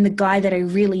find the guy that I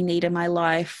really need in my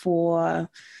life, or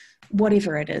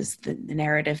whatever it is, the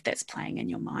narrative that's playing in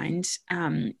your mind.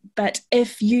 But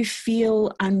if you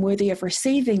feel unworthy of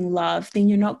receiving love, then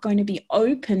you're not going to be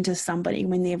open to somebody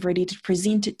when they're ready to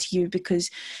present it to you, because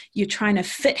you're trying to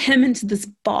fit him into this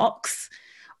box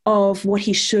of what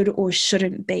he should or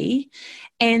shouldn't be.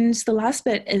 And the last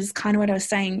bit is kind of what I was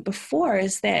saying before,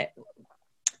 is that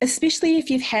especially if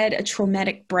you've had a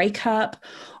traumatic breakup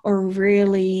or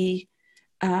really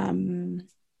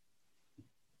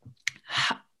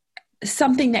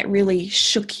something that really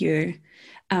shook you,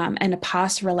 in a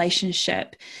past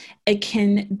relationship, it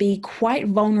can be quite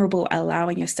vulnerable,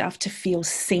 allowing yourself to feel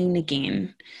seen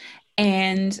again.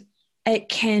 And it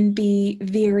can be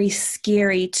very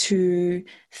scary to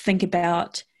think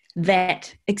about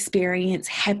that experience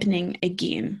happening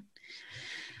again.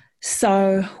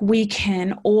 So we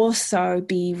can also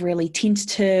be really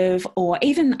tentative, or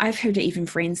even I've heard even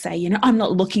friends say, I'm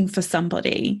not looking for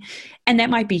somebody. And that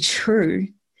might be true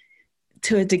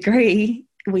to a degree.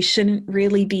 We shouldn't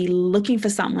really be looking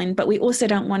for someone, but we also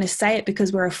don't want to say it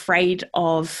because we're afraid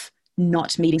of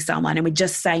not meeting someone, and we're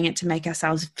just saying it to make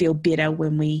ourselves feel better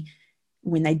when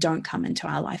they don't come into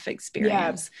our life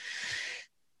experience. Yeah.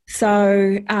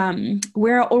 So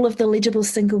where are all of the eligible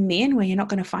single men where you're not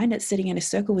going to find it sitting in a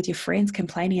circle with your friends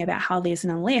complaining about how there's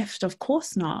none left? Of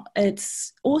course not.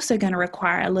 It's also going to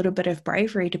require a little bit of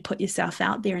bravery to put yourself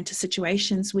out there into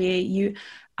situations where you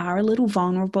are a little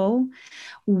vulnerable,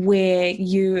 where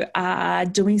you are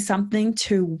doing something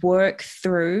to work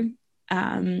through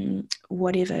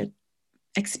whatever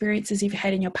experiences you've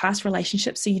had in your past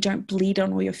relationships so you don't bleed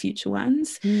on all your future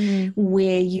ones,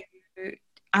 where you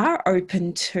are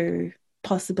open to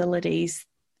possibilities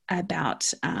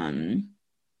about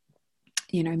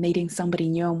meeting somebody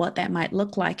new and what that might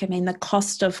look like. I mean, the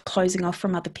cost of closing off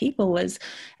from other people is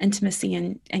intimacy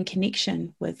and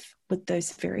connection with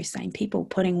those very same people.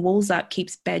 Putting walls up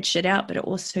keeps bad shit out, but it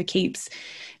also keeps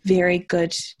very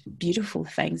good, beautiful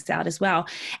things out as well.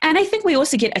 And I think we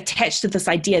also get attached to this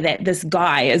idea that this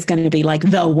guy is going to be like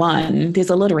the one. There's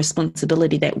a lot of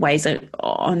responsibility that weighs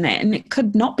on that. And it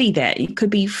could not be that. It could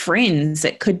be friends.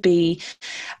 It could be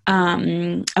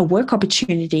a work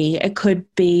opportunity. It could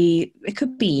be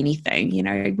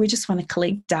anything. We just want to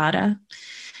collect data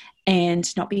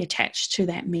and not be attached to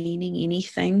that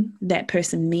that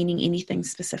person meaning anything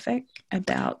specific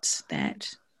about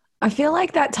that. I feel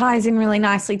like that ties in really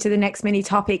nicely to the next mini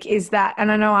topic, is that,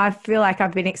 and I know I feel like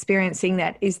I've been experiencing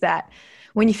that, is that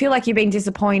when you feel like you've been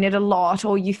disappointed a lot,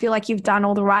 or you feel like you've done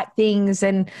all the right things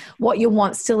and what you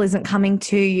want still isn't coming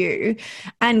to you,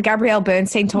 and Gabrielle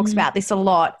Bernstein talks about this a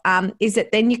lot, is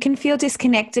that then you can feel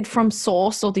disconnected from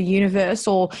source or the universe,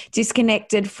 or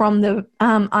disconnected from the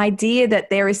idea that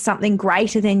there is something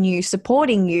greater than you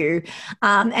supporting you.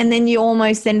 And then you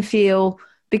almost then feel,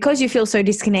 because you feel so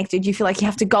disconnected, you feel like you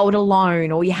have to go it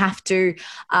alone, or you have to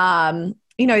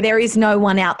there is no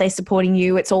one out there supporting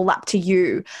you. It's all up to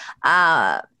you.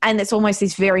 And it's almost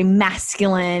this very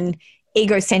masculine,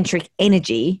 egocentric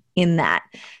energy in that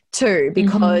too,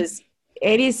 because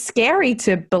it is scary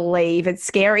to believe. It's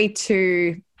scary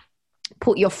to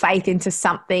put your faith into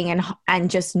something and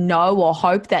just know or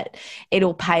hope that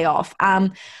it'll pay off.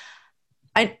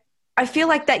 I feel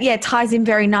like that, ties in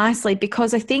very nicely,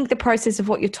 because I think the process of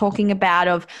what you're talking about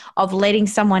of letting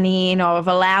someone in, or of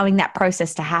allowing that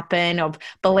process to happen, of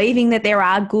believing that there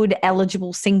are good,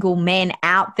 eligible single men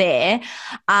out there,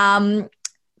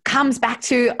 comes back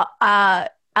to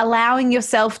allowing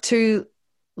yourself to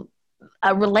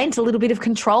relent a little bit of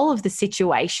control of the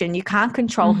situation. You can't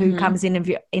control who comes in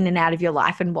and out of your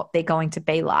life and what they're going to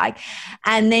be like.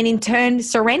 And then in turn,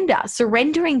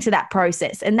 surrendering to that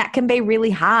process. And that can be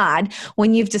really hard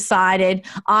when you've decided,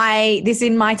 this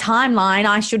in my timeline,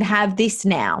 I should have this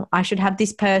now. I should have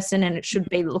this person, and it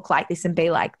should look like this and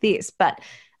be like this. But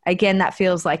again, that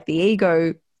feels like the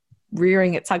ego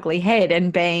rearing its ugly head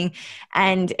and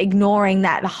ignoring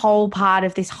that the whole part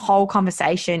of this whole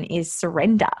conversation is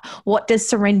surrender. What does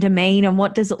surrender mean, and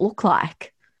what does it look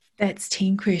like? That's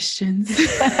 10 questions.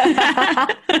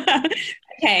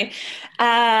 Okay.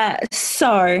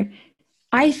 So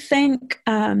I think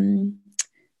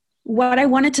what I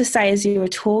wanted to say as you were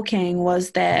talking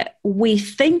was that we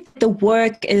think the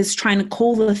work is trying to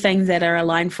call the things that are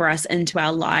aligned for us into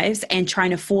our lives and trying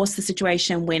to force the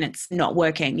situation when it's not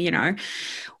working,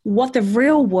 What the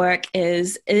real work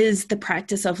is the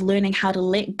practice of learning how to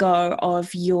let go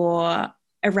of your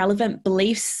irrelevant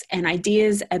beliefs and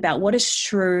ideas about what is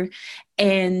true,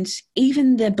 and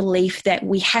even the belief that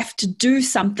we have to do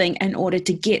something in order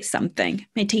to get something.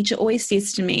 My teacher always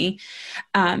says to me,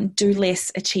 do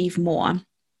less, achieve more.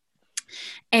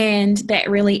 And that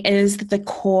really is the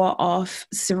core of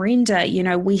surrender.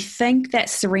 We think that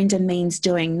surrender means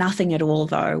doing nothing at all,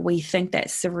 though. We think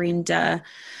that surrender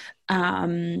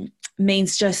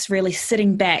means just really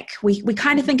sitting back. We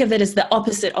kind of think of it as the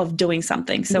opposite of doing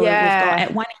something. So we've got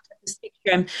at one end of the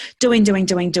spectrum,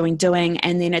 doing.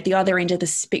 And then at the other end of the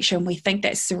spectrum, we think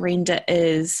that surrender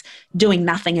is doing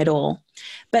nothing at all.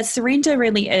 But surrender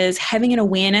really is having an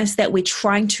awareness that we're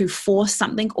trying to force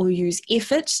something or use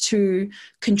effort to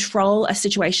control a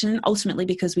situation, ultimately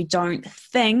because we don't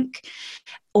think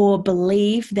or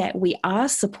believe that we are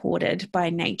supported by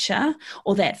nature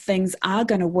or that things are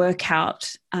going to work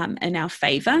out in our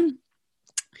favor.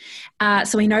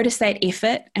 So we notice that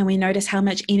effort and we notice how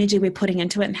much energy we're putting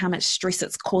into it and how much stress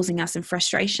it's causing us and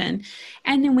frustration.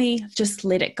 And then we just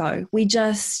let it go. We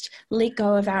just let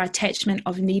go of our attachment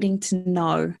of needing to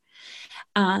know.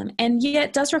 And yeah,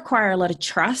 it does require a lot of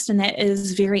trust, and that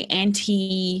is very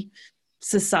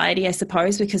anti-society, I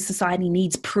suppose, because society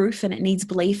needs proof and it needs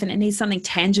belief and it needs something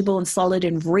tangible and solid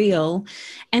and real.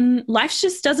 And life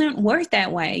just doesn't work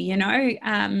that way, you know?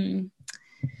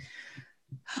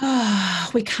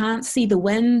 We can't see the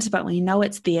wind, but we know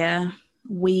it's there.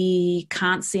 We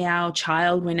can't see our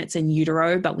child when it's in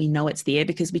utero, but we know it's there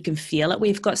because we can feel it.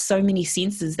 We've got so many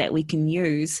senses that we can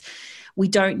use. We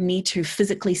don't need to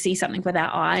physically see something with our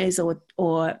eyes or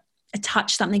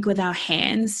touch something with our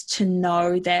hands to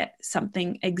know that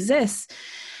something exists.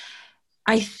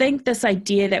 I think this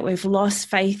idea that we've lost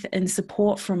faith in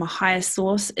support from a higher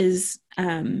source is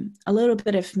a little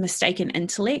bit of mistaken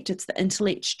intellect. It's the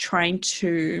intellect trying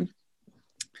to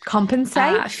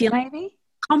compensate,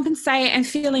 compensate and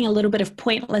feeling a little bit of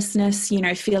pointlessness, you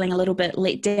know, feeling a little bit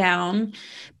let down.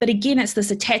 But again, it's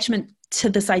this attachment to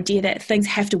this idea that things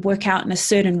have to work out in a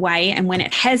certain way. And when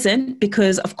it hasn't,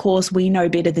 because of course we know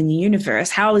better than the universe,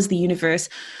 how is the universe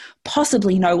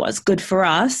possibly know what's good for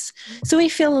us? So we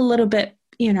feel a little bit,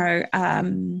 you know,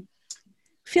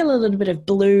 feel a little bit of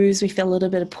blues. We feel a little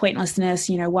bit of pointlessness.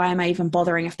 You know, why am I even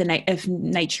bothering if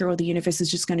nature or the universe is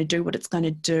just going to do what it's going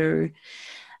to do?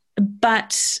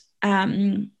 But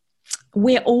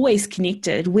we're always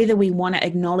connected, whether we want to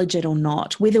acknowledge it or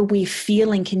not, whether we're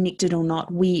feeling connected or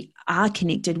not. We are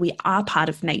connected. We are part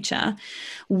of nature.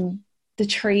 The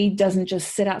tree doesn't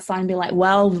just sit outside and be like,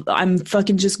 well, I'm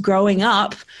fucking just growing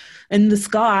up in the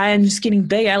sky and just getting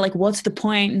bigger. Like, what's the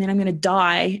point? And then I'm going to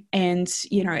die. And,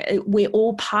 you know, we're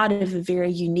all part of a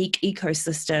very unique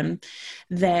ecosystem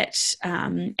that,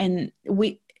 and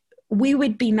we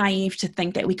would be naive to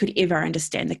think that we could ever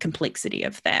understand the complexity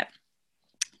of that.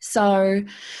 So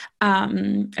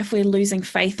if we're losing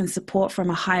faith and support from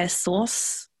a higher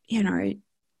source, you know,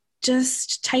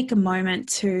 just take a moment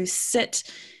to sit.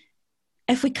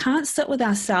 If we can't sit with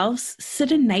ourselves,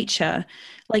 sit in nature,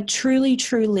 like truly,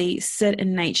 truly sit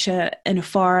in nature, in a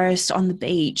forest, on the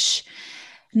beach,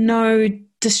 no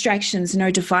distractions,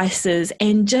 no devices,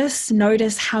 and just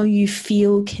notice how you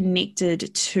feel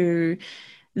connected to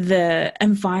the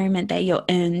environment that you're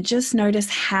in. Just notice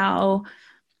how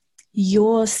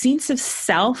your sense of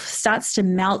self starts to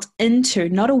melt into,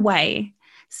 not away,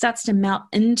 starts to melt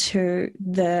into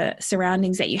the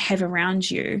surroundings that you have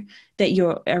around you, that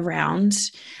you're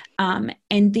around, and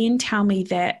then tell me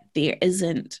that there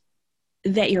isn't,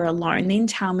 that you're alone. Then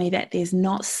tell me that there's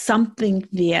not something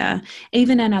there.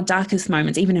 Even in our darkest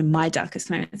moments, even in my darkest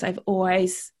moments, I've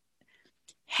always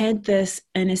had this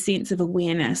inner sense of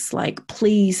awareness, like,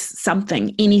 please,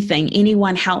 something, anything,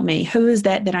 anyone help me. Who is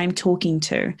that I'm talking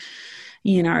to?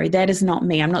 You know, that is not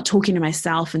me. I'm not talking to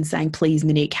myself and saying, please,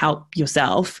 Monique, help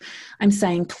yourself. I'm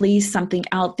saying, please, something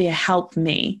out there, help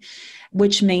me,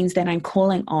 which means that I'm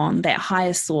calling on that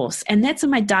higher source. And that's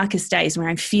in my darkest days where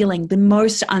I'm feeling the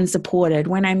most unsupported,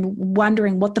 when I'm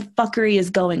wondering what the fuckery is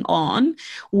going on.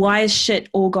 Why is shit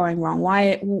all going wrong?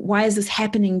 Why is this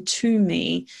happening to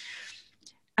me?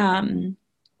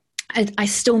 I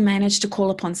still manage to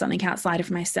call upon something outside of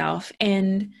myself,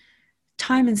 and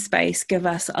time and space give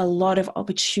us a lot of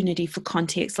opportunity for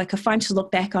context. Like, if I'm to look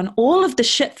back on all of the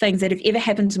shit things that have ever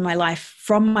happened in my life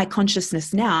from my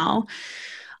consciousness now,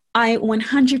 I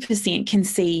 100% can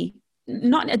see,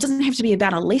 it doesn't have to be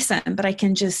about a lesson, but I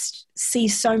can just see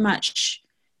so much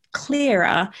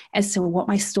clearer as to what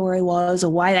my story was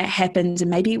or why that happened. And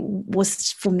maybe it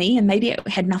was for me, and maybe it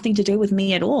had nothing to do with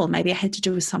me at all. Maybe it had to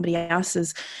do with somebody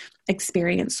else's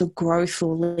experience or growth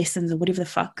or lessons or whatever the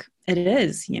fuck it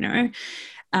is, you know.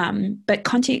 But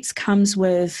context comes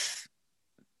with,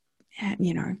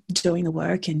 you know, doing the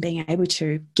work and being able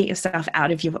to get yourself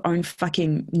out of your own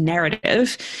fucking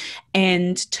narrative,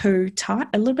 and to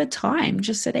a little bit of time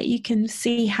just so that you can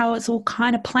see how it's all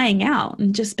kind of playing out,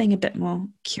 and just being a bit more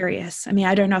curious. I mean,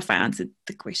 I don't know if I answered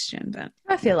the question, but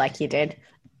I feel like you did.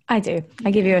 I do.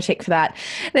 I give you a tick for that.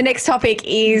 The next topic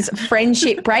is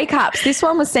friendship breakups. This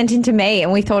one was sent in to me,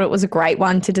 and we thought it was a great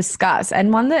one to discuss,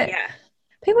 and one that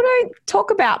people don't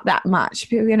talk about that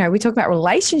much. You know, we talk about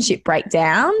relationship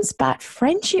breakdowns, but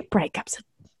friendship breakups are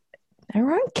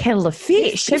their own kettle of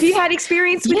fish. Have you had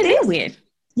experience with this? They're weird.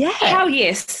 Yeah. Hell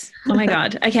yes. Oh my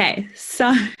God. Okay.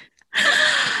 So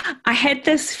I had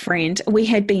this friend. We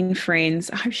had been friends.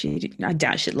 I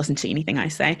doubt she'd listen to anything I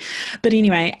say. But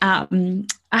anyway,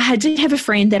 I did have a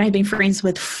friend that I'd been friends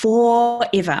with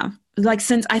forever. Like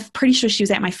since, I'm pretty sure she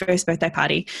was at my first birthday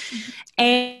party.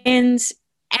 And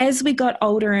as we got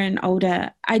older and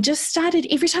older, I just started,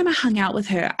 every time I hung out with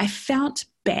her, I felt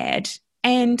bad.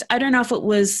 And I don't know if it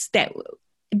was that,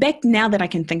 back now that I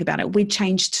can think about it, we'd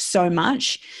changed so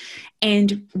much.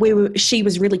 And she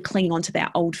was really clinging onto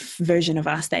that old version of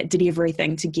us that did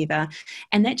everything together.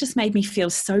 And that just made me feel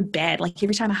so bad. Like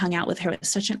every time I hung out with her, it was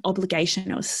such an obligation.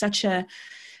 It was such a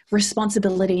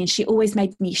responsibility. And she always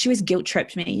guilt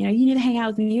tripped me. You know, you need to hang out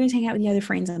with me. You need to hang out with the other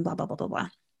friends and blah, blah, blah, blah, blah.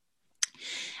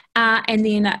 And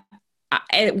then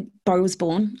Bo was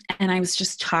born and I was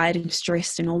just tired and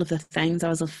stressed and all of the things. I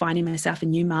was finding myself a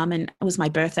new mum, and it was my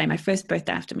birthday, my first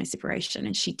birthday after my separation.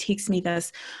 And she texted me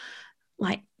this,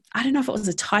 like, I don't know if it was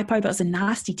a typo, but it was a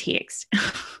nasty text.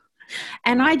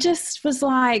 And I just was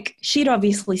like, she'd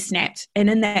obviously snapped. And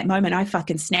in that moment, I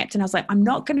fucking snapped. And I was like, I'm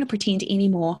not going to pretend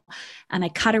anymore. And I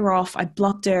cut her off. I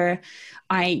blocked her.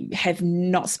 I have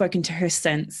not spoken to her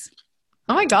since.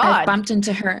 Oh my God. I bumped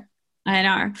into her. I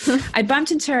know. I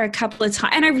bumped into her a couple of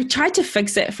times and I tried to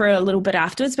fix it for a little bit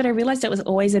afterwards, but I realized it was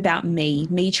always about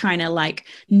me trying to like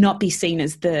not be seen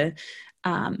as the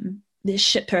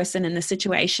shit person in the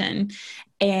situation.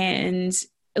 And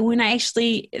when I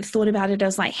actually thought about it, I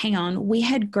was like, hang on, we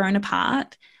had grown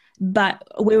apart, but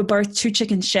we were both too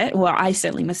chicken shit. Well, I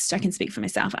certainly I can speak for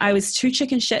myself. I was too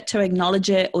chicken shit to acknowledge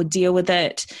it or deal with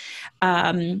it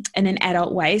in an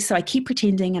adult way. So I keep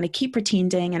pretending and I keep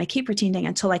pretending and I keep pretending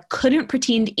until I couldn't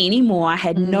pretend anymore. I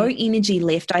had no energy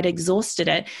left. I'd exhausted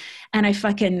it and I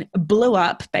fucking blew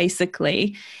up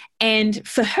basically. And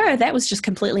for her, that was just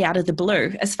completely out of the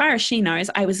blue. As far as she knows,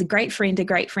 I was a great friend.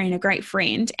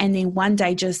 And then one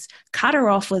day just cut her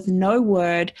off with no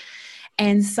word.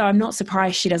 And so I'm not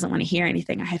surprised she doesn't want to hear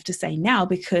anything I have to say now,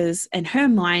 because in her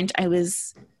mind,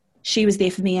 she was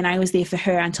there for me and I was there for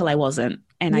her until I wasn't.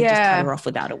 And I just cut her off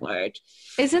without a word.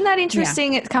 Isn't that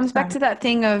interesting? Yeah. It comes back to that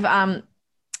thing of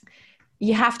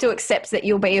you have to accept that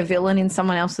you'll be a villain in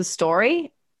someone else's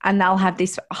story. And they'll have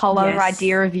this whole other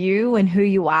idea of you and who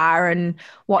you are and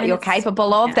what you're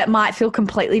capable of that might feel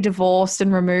completely divorced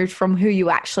and removed from who you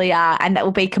actually are. And that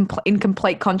will be in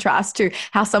complete contrast to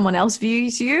how someone else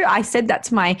views you. I said that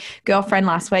to my girlfriend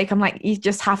last week. I'm like, you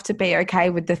just have to be okay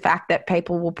with the fact that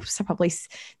people will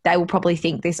probably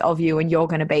think this of you and you're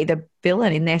going to be the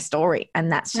villain in their story.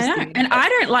 And that's just and I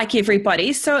don't like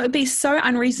everybody. So it'd be so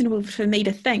unreasonable for me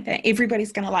to think that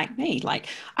everybody's going to like me. Like,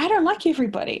 I don't like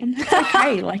everybody. And that's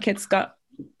okay. Like it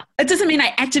doesn't mean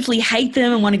I actively hate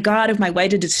them and want to go out of my way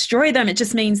to destroy them. It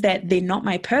just means that they're not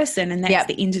my person. And that's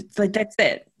the end. Like that's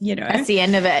it, you know. That's the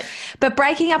end of it. But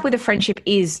breaking up with a friendship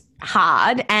is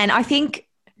hard. And I think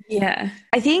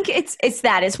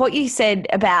it's what you said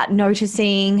about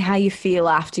noticing how you feel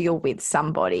after you're with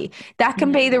somebody. That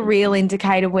can be the real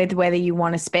indicator with whether you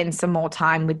want to spend some more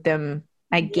time with them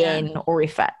again or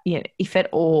if at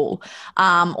all,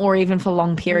 or even for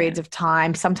long periods of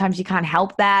time. Sometimes you can't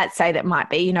help that. Say that might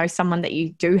be, you know, someone that you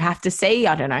do have to see.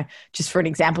 I don't know, just for an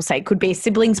example, say it could be a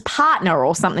sibling's partner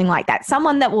or something like that.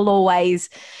 Someone that will always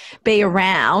be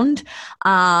around,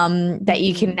 that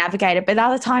you can navigate it. But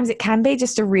other times it can be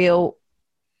just a real,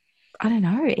 I don't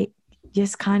know, it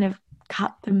just kind of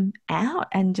cut them out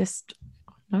and just,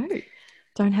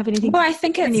 don't have anything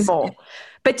anymore.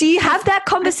 But do you have that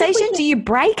conversation? Do you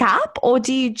break up or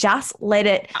do you just let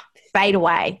it fade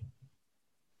away?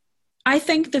 I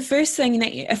think the first thing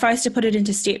that, if I was to put it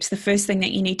into steps, the first thing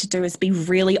that you need to do is be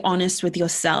really honest with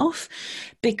yourself,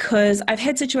 because I've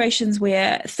had situations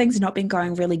where things have not been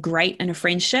going really great in a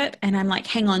friendship and I'm like,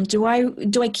 hang on, do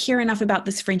I care enough about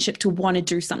this friendship to want to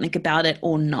do something about it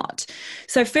or not?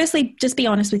 So firstly, just be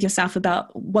honest with yourself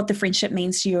about what the friendship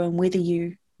means to you and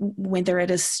whether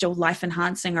it is still life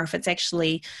enhancing or if it's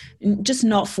actually just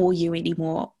not for you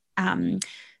anymore.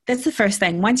 That's the first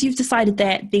thing. Once you've decided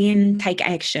that, then take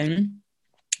action.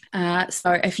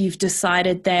 So if you've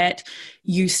decided that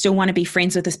you still want to be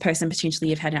friends with this person,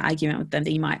 potentially you've had an argument with them,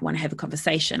 that you might want to have a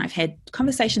conversation. I've had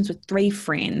conversations with 3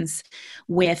 friends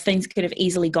where things could have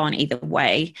easily gone either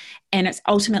way. And it's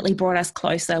ultimately brought us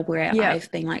closer where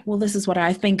I've been like, well, this is what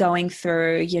I've been going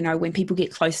through. You know, when people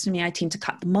get close to me, I tend to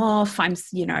cut them off.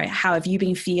 How have you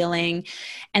been feeling?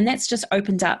 And that's just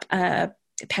opened up a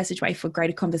passageway for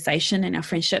greater conversation, and our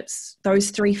friendships,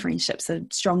 those 3 friendships are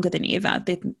stronger than ever.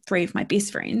 They're 3 of my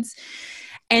best friends.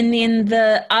 And then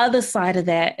the other side of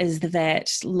that is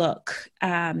that, look,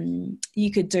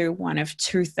 you could do one of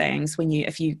 2 things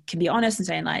if you can be honest and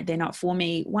say, like, they're not for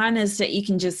me. One is that you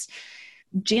can just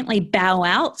gently bow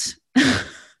out.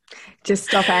 Just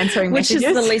stop answering messages. Which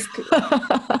is the least,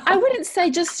 I wouldn't say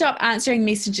just stop answering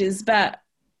messages, but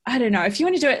I don't know. If you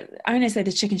want to do it, I want to say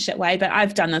the chicken shit way, but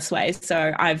I've done this way.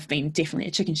 So I've been definitely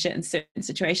a chicken shit in certain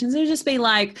situations. It would just be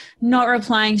like not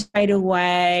replying straight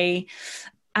away.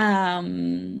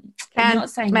 Not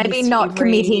saying maybe not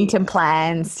committing to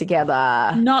plans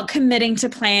together, not committing to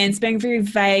plans, being very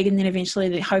vague, and then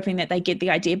eventually hoping that they get the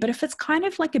idea. But if it's kind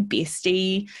of like a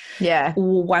bestie,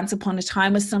 or once upon a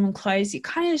time with someone close, you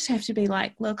kind of just have to be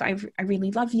like, look, I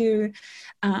really love you,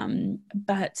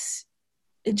 but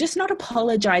just not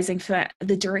apologizing for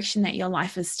the direction that your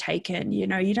life has taken. You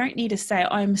know, you don't need to say,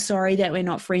 I'm sorry that we're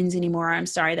not friends anymore. I'm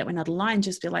sorry that we're not aligned.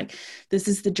 Just be like, this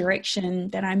is the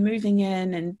direction that I'm moving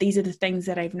in. And these are the things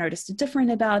that I've noticed are different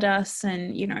about us.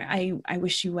 And, you know, I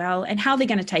wish you well. And how they're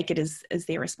going to take it is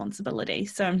their responsibility.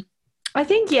 So I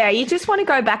think, you just want to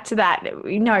go back to that,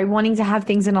 you know, wanting to have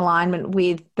things in alignment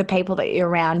with the people that you're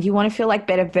around. You want to feel like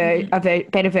a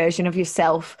better version of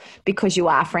yourself because you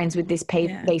are friends with these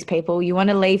people. You want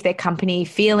to leave their company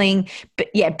feeling,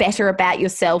 better about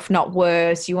yourself, not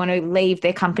worse. You want to leave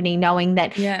their company knowing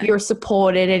that you're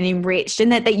supported and enriched,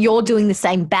 and that you're doing the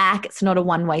same back. It's not a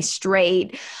one-way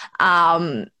street.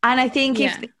 And I think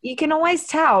if you can always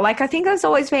tell, like, I think that's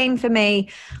always been for me,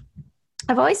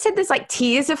 I've always said there's like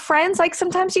tiers of friends. Like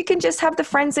sometimes you can just have the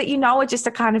friends that you know are just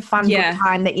a kind of fun good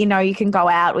time that you know you can go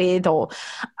out with, or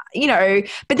you know,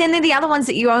 but then there are the other ones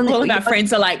that you only... All of our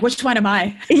friends are like, which one am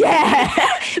I? Yeah,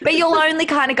 but you'll only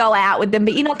kind of go out with them,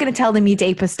 but you're not going to tell them your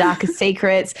deepest, darkest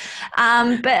secrets.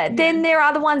 But then there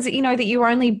are the ones that you know that you're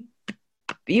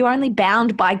only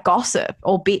bound by gossip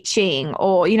or bitching,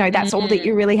 or, you know, that's all that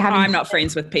you really have. I'm not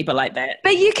friends with people like that.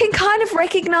 But you can kind of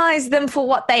recognize them for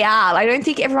what they are. I don't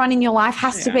think everyone in your life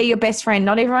has to be your best friend.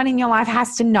 Not everyone in your life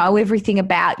has to know everything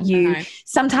about you.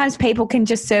 Sometimes people can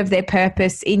just serve their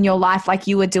purpose in your life like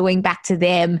you were doing back to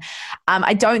them.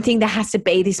 I don't think there has to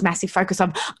be this massive focus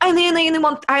on, I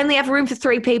only have room for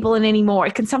 3 people and anymore.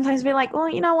 It can sometimes be like, well,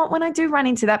 you know what, when I do run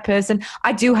into that person,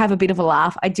 I do have a bit of a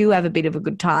laugh. I do have a bit of a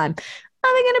good time.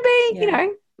 Are they going to be, you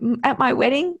know, at my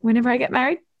wedding whenever I get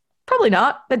married? Probably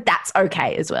not, but that's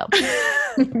okay as well.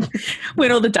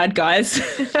 When all the dud guys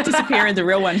disappear and the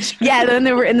real ones. Yeah, and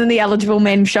then the eligible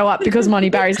men show up because Monty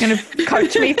Barry's going to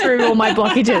coach me through all my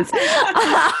blockages.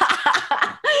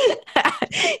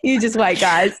 You just wait,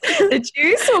 guys. The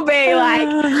juice will be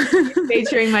like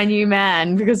featuring my new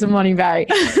man because of Monty Barry.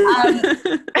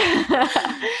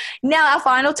 Now, our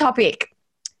final topic.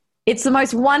 It's the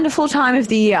most wonderful time of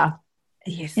the year.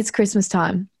 Yes. It's Christmas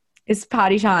time. It's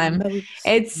party time.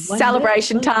 It's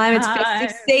celebration time. It's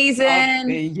festive season.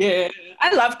 Yeah.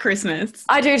 I love Christmas.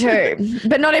 I do too,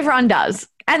 but not everyone does.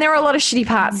 And there are a lot of shitty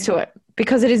parts to it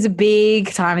because it is a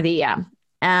big time of the year.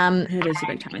 It is a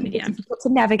big time of the year. It's difficult to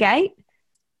navigate.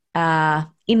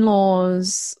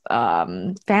 In-laws,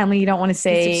 family you don't want to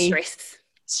see.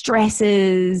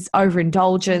 Stresses,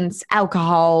 overindulgence,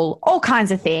 alcohol, all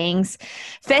kinds of things.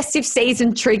 Festive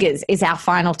season triggers is our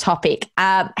final topic.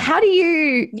 How do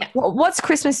you, what's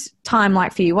Christmas time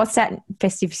like for you? What's that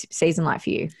festive season like for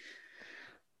you?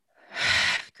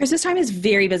 Christmas time is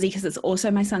very busy because it's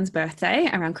also my son's birthday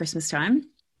around Christmas time.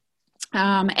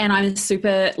 And I'm a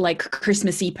super like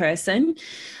Christmassy person.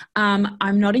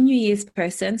 I'm not a New Year's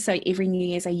person, so every New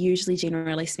Year's I usually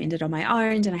generally spend it on my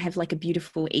own, and I have like a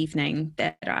beautiful evening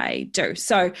that I do.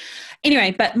 So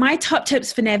anyway, but my top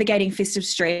tips for navigating festive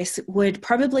stress would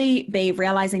probably be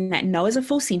realizing that no is a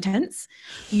full sentence.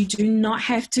 You do not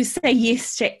have to say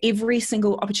yes to every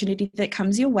single opportunity that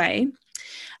comes your way.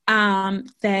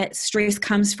 That stress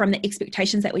comes from the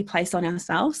expectations that we place on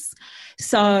ourselves.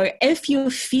 So if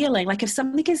you're feeling like, if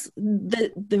something is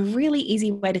the really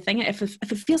easy way to think it, if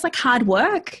it feels like hard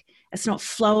work, it's not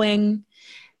flowing,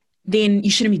 then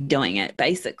you shouldn't be doing it,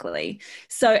 basically.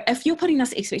 So if you're putting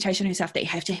this expectation on yourself that you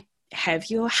have to have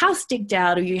your house decked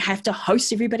out, or you have to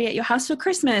host everybody at your house for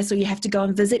Christmas, or you have to go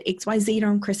and visit XYZ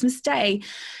on Christmas Day,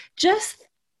 just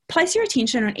place your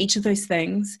attention on each of those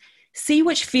things. See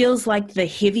which feels like the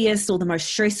heaviest or the most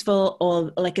stressful,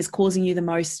 or like is causing you the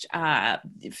most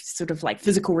sort of like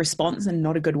physical response in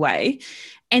not a good way.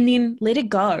 And then let it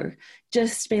go.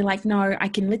 Just be like, no, I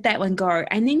can let that one go.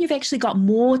 And then you've actually got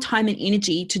more time and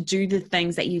energy to do the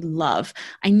things that you love.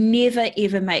 I never,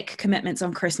 ever make commitments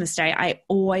on Christmas Day. I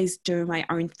always do my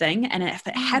own thing. And if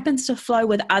it happens to flow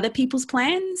with other people's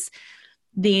plans,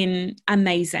 then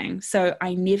amazing. So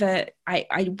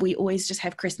we always just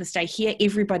have Christmas Day here.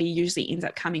 Everybody usually ends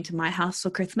up coming to my house for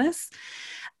Christmas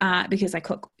because I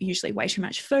cook usually way too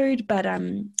much food. But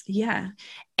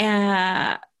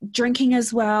drinking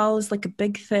as well is like a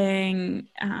big thing.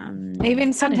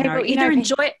 Even some people,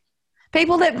 enjoy it.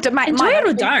 People that might enjoy it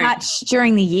or don't much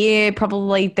during the year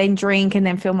probably then drink and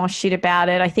then feel more shit about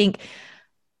it. I think,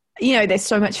 there's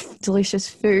so much delicious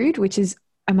food, which is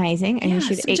amazing, and you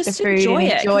should eat the food and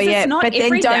enjoy it, but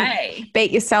then don't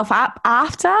beat yourself up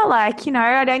after. I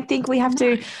don't think we have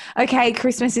to. Okay,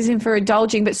 Christmas isn't for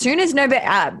indulging, but soon as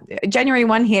January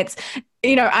 1 hits,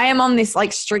 I am on this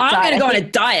like strict diet. I'm going to go on a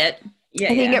diet. I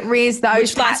think it rears those,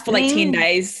 which lasts for like 10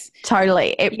 days.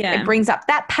 Totally. It brings up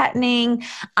that patterning.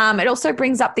 It also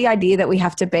brings up the idea that we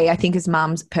have to be, I think, as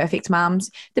mums, perfect mums,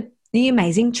 the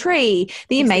amazing tree,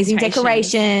 the amazing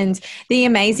decorations, the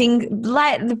amazing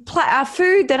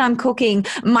food that I'm cooking.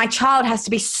 My child has to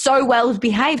be so well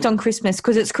behaved on Christmas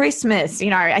because it's Christmas.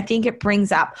 I think it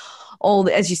brings up all,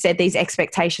 as you said, these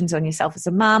expectations on yourself as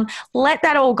a mum. Let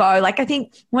that all go. Like, I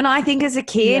think when I think as a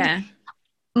kid,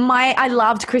 I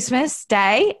loved Christmas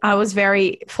Day. I was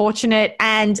very fortunate,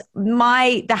 and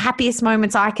the happiest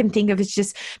moments I can think of is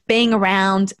just being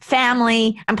around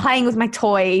family and playing with my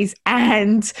toys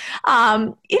and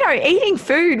eating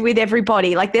food with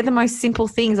everybody. Like, they're the most simple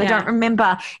things. I don't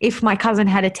remember if my cousin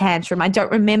had a tantrum. I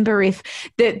don't remember if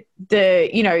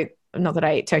not that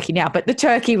I eat turkey now, but the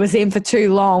turkey was in for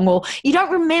too long, or you don't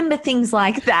remember things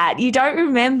like that. You don't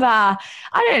remember, I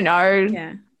don't know.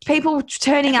 Yeah. People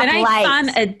turning up late. If it ain't fun,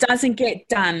 it doesn't get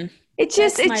done. You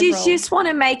just want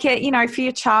to make it, for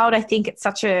your child. I think it's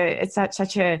such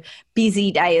a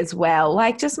busy day as well.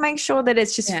 Like, just make sure that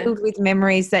it's just filled with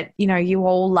memories that, you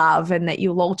all love and that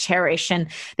you'll all cherish and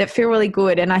that feel really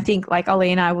good. And I think like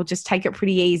Ollie and I will just take it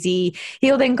pretty easy.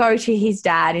 He'll then go to his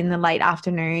dad in the late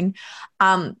afternoon,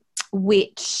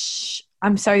 which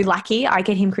I'm so lucky. I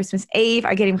get him Christmas Eve,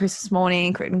 I get him Christmas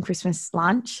morning, Christmas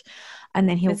lunch, and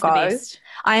then he'll go.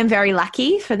 I am very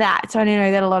lucky for that. So I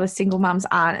know that a lot of single mums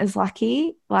aren't as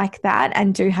lucky like that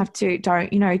and do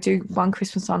one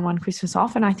Christmas on, one Christmas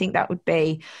off. And I think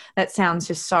that sounds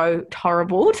just so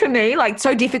horrible to me, like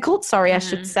so difficult. Sorry, I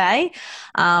should say.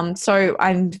 So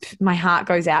my heart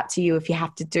goes out to you if you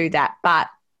have to do that. But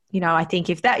I think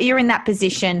if that you're in that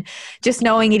position, just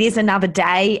knowing it is another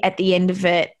day at the end of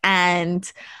it,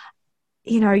 and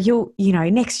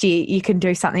next year you can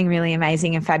do something really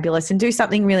amazing and fabulous and do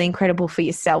something really incredible for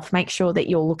yourself. Make sure that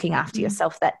you're looking after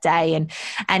yourself that day. And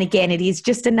again, it is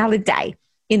just another day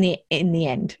in the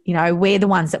end. We're the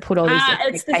ones that put all these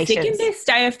expectations. It's the second best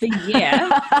day of the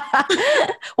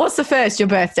year. What's the first? Your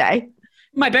birthday?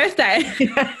 My birthday.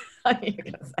 You're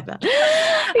going to say that.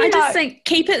 I just think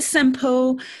keep it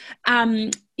simple.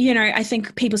 I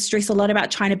think people stress a lot about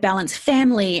trying to balance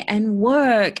family and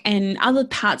work and other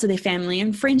parts of their family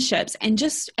and friendships, and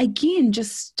just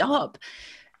stop.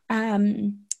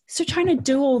 So trying to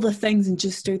do all the things and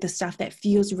just do the stuff that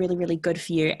feels really, really good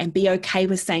for you, and be okay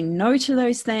with saying no to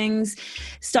those things.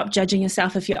 Stop judging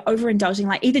yourself if you're overindulging.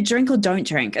 Like, either drink or don't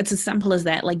drink. It's as simple as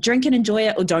that. Like, drink and enjoy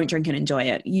it, or don't drink and enjoy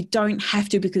it. You don't have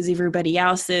to because everybody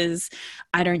else is.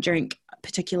 I don't drink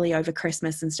particularly over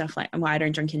Christmas and stuff I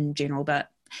don't drink in general, but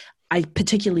I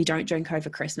particularly don't drink over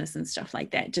Christmas and stuff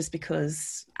like that, just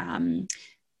because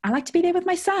I like to be there with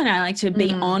my son. I like to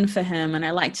be on for him, and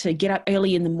I like to get up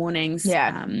early in the mornings.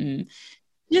 Yeah.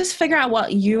 Just figure out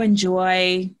what you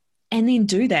enjoy and then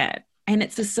do that. And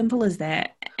it's as simple as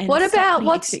that. And what about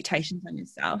expectations on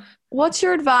yourself? What's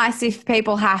your advice if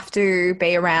people have to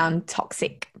be around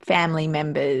toxic family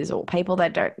members, or people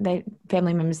that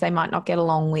family members they might not get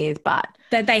along with, but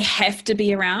that they have to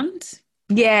be around?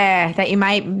 Yeah, that you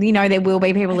may, there will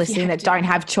be people listening that don't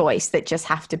have choice, that just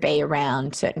have to be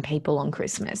around certain people on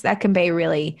Christmas. That can be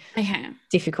really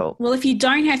difficult. Well, if you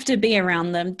don't have to be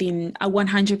around them, then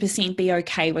 100% be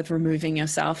okay with removing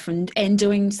yourself and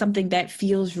doing something that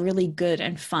feels really good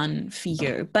and fun for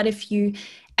you. But if you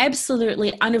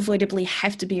absolutely unavoidably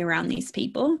have to be around these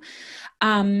people,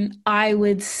 I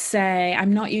would say,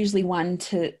 I'm not usually one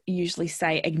to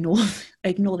say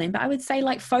ignore them, but I would say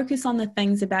focus on the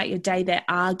things about your day that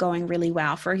are going really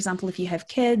well. For example, if you have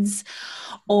kids,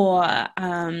 or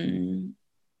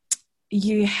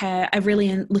you are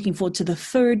really looking forward to the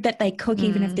food that they cook,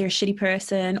 even if they're a shitty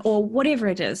person, or whatever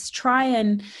it is, try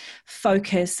and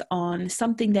focus on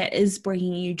something that is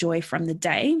bringing you joy from the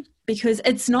day, because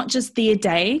it's not just their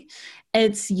day.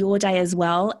 it's your day as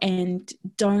well, and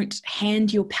don't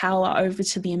hand your power over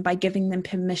to them by giving them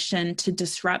permission to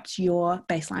disrupt your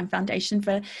baseline foundation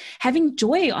for having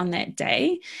joy on that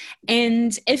day.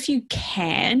 And if you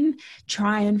can,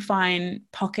 try and find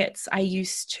pockets. I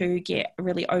used to get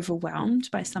really overwhelmed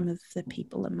by some of the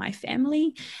people in my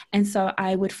family, and so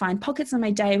I would find pockets on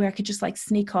my day where I could just like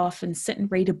sneak off and sit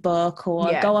and read a book,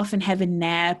 or go off and have a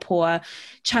nap, or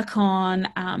chuck on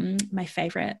my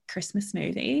favorite Christmas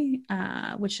movie,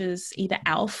 which is either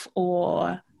Elf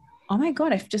or, oh my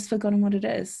God, I've just forgotten what it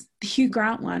is. The Hugh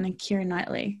Grant one and Keira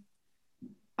Knightley.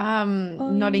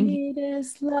 Not in. It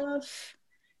is love.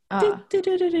 I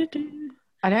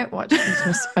don't watch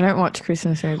Christmas. I don't watch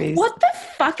Christmas movies. What the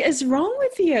fuck is wrong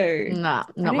with you? Nah,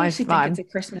 not my vibe. I think it's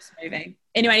a Christmas movie.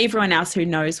 Anyway, everyone else who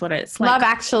knows what it's like. Love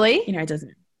Actually. You know, it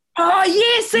doesn't. Oh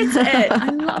yes, it's it. I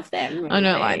love that movie. I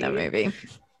don't like that movie.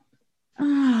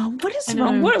 Oh, what is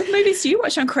wrong? What movies do you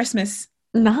watch on Christmas?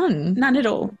 None at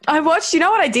all. I watched, you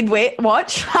know what I did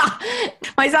watch?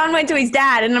 My son went to his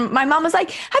dad and my mum was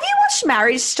like, have you watched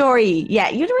Marriage Story? Yeah,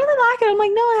 you'd really like it. I'm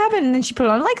like, no, I haven't. And then she put it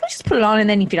on. I'm like, let's just put it on, and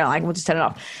then if you don't like it, we'll just turn it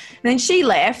off. And then she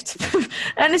left.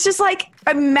 And it's just like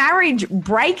a marriage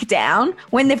breakdown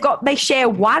when they share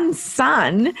one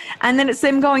son, and then it's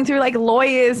them going through like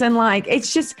lawyers and like,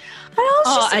 it's just,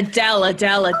 Adele. And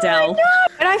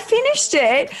I finished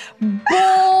it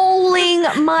bawling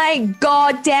my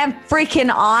goddamn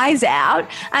freaking eyes out.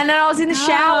 And then I was in the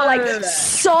shower like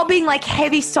sobbing, like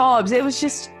heavy sobs. It was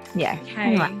just, yeah.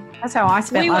 Okay. Anyway, that's how I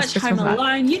spent last Christmas. We watch Home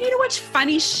Alone. You need to watch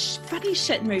funny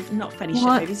shit movies. Not funny shit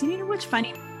movies. You need to watch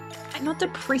funny, not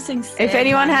depressing. If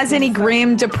anyone has any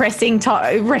grim, depressing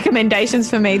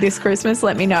recommendations for me this Christmas,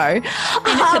 let me know.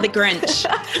 To the Grinch.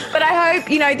 But I hope,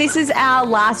 this is our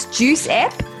last Juice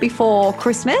ep before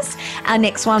Christmas. Our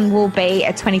next one will be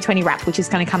a 2020 wrap, which is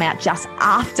going to come out just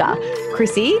after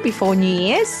Chrissy, before New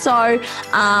Year's. So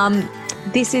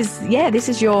this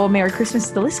is your Merry Christmas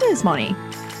to the listeners, Moni.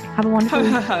 Have a wonderful...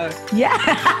 Ho, ho, ho. Yeah.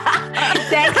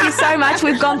 Thank you so much.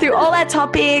 We've gone through all our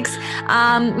topics.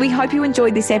 We hope you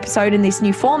enjoyed this episode in this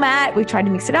new format. We've tried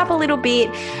to mix it up a little bit,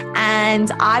 and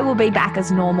I will be back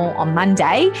as normal on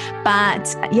Monday.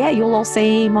 But yeah, you'll all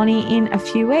see Moni in a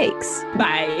few weeks.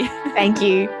 Bye. Thank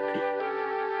you.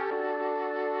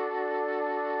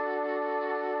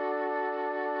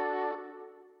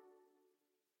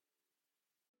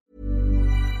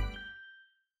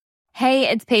 Hey,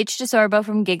 it's Paige DeSorbo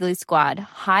from Giggly Squad.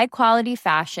 High quality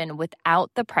fashion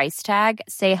without the price tag.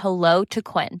 Say hello to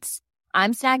Quince.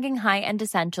 I'm snagging high-end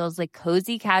essentials like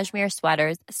cozy cashmere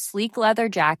sweaters, sleek leather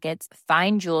jackets,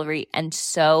 fine jewelry, and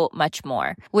so much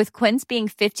more. With Quince being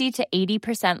 50 to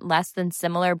 80% less than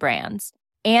similar brands.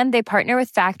 And they partner with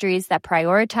factories that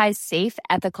prioritize safe,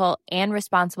 ethical, and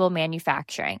responsible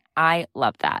manufacturing. I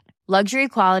love that. Luxury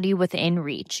quality within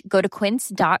reach. Go to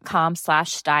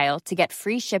quince.com/style to get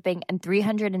free shipping and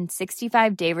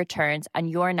 365-day returns on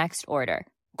your next order.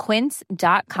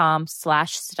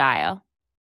 Quince.com/style.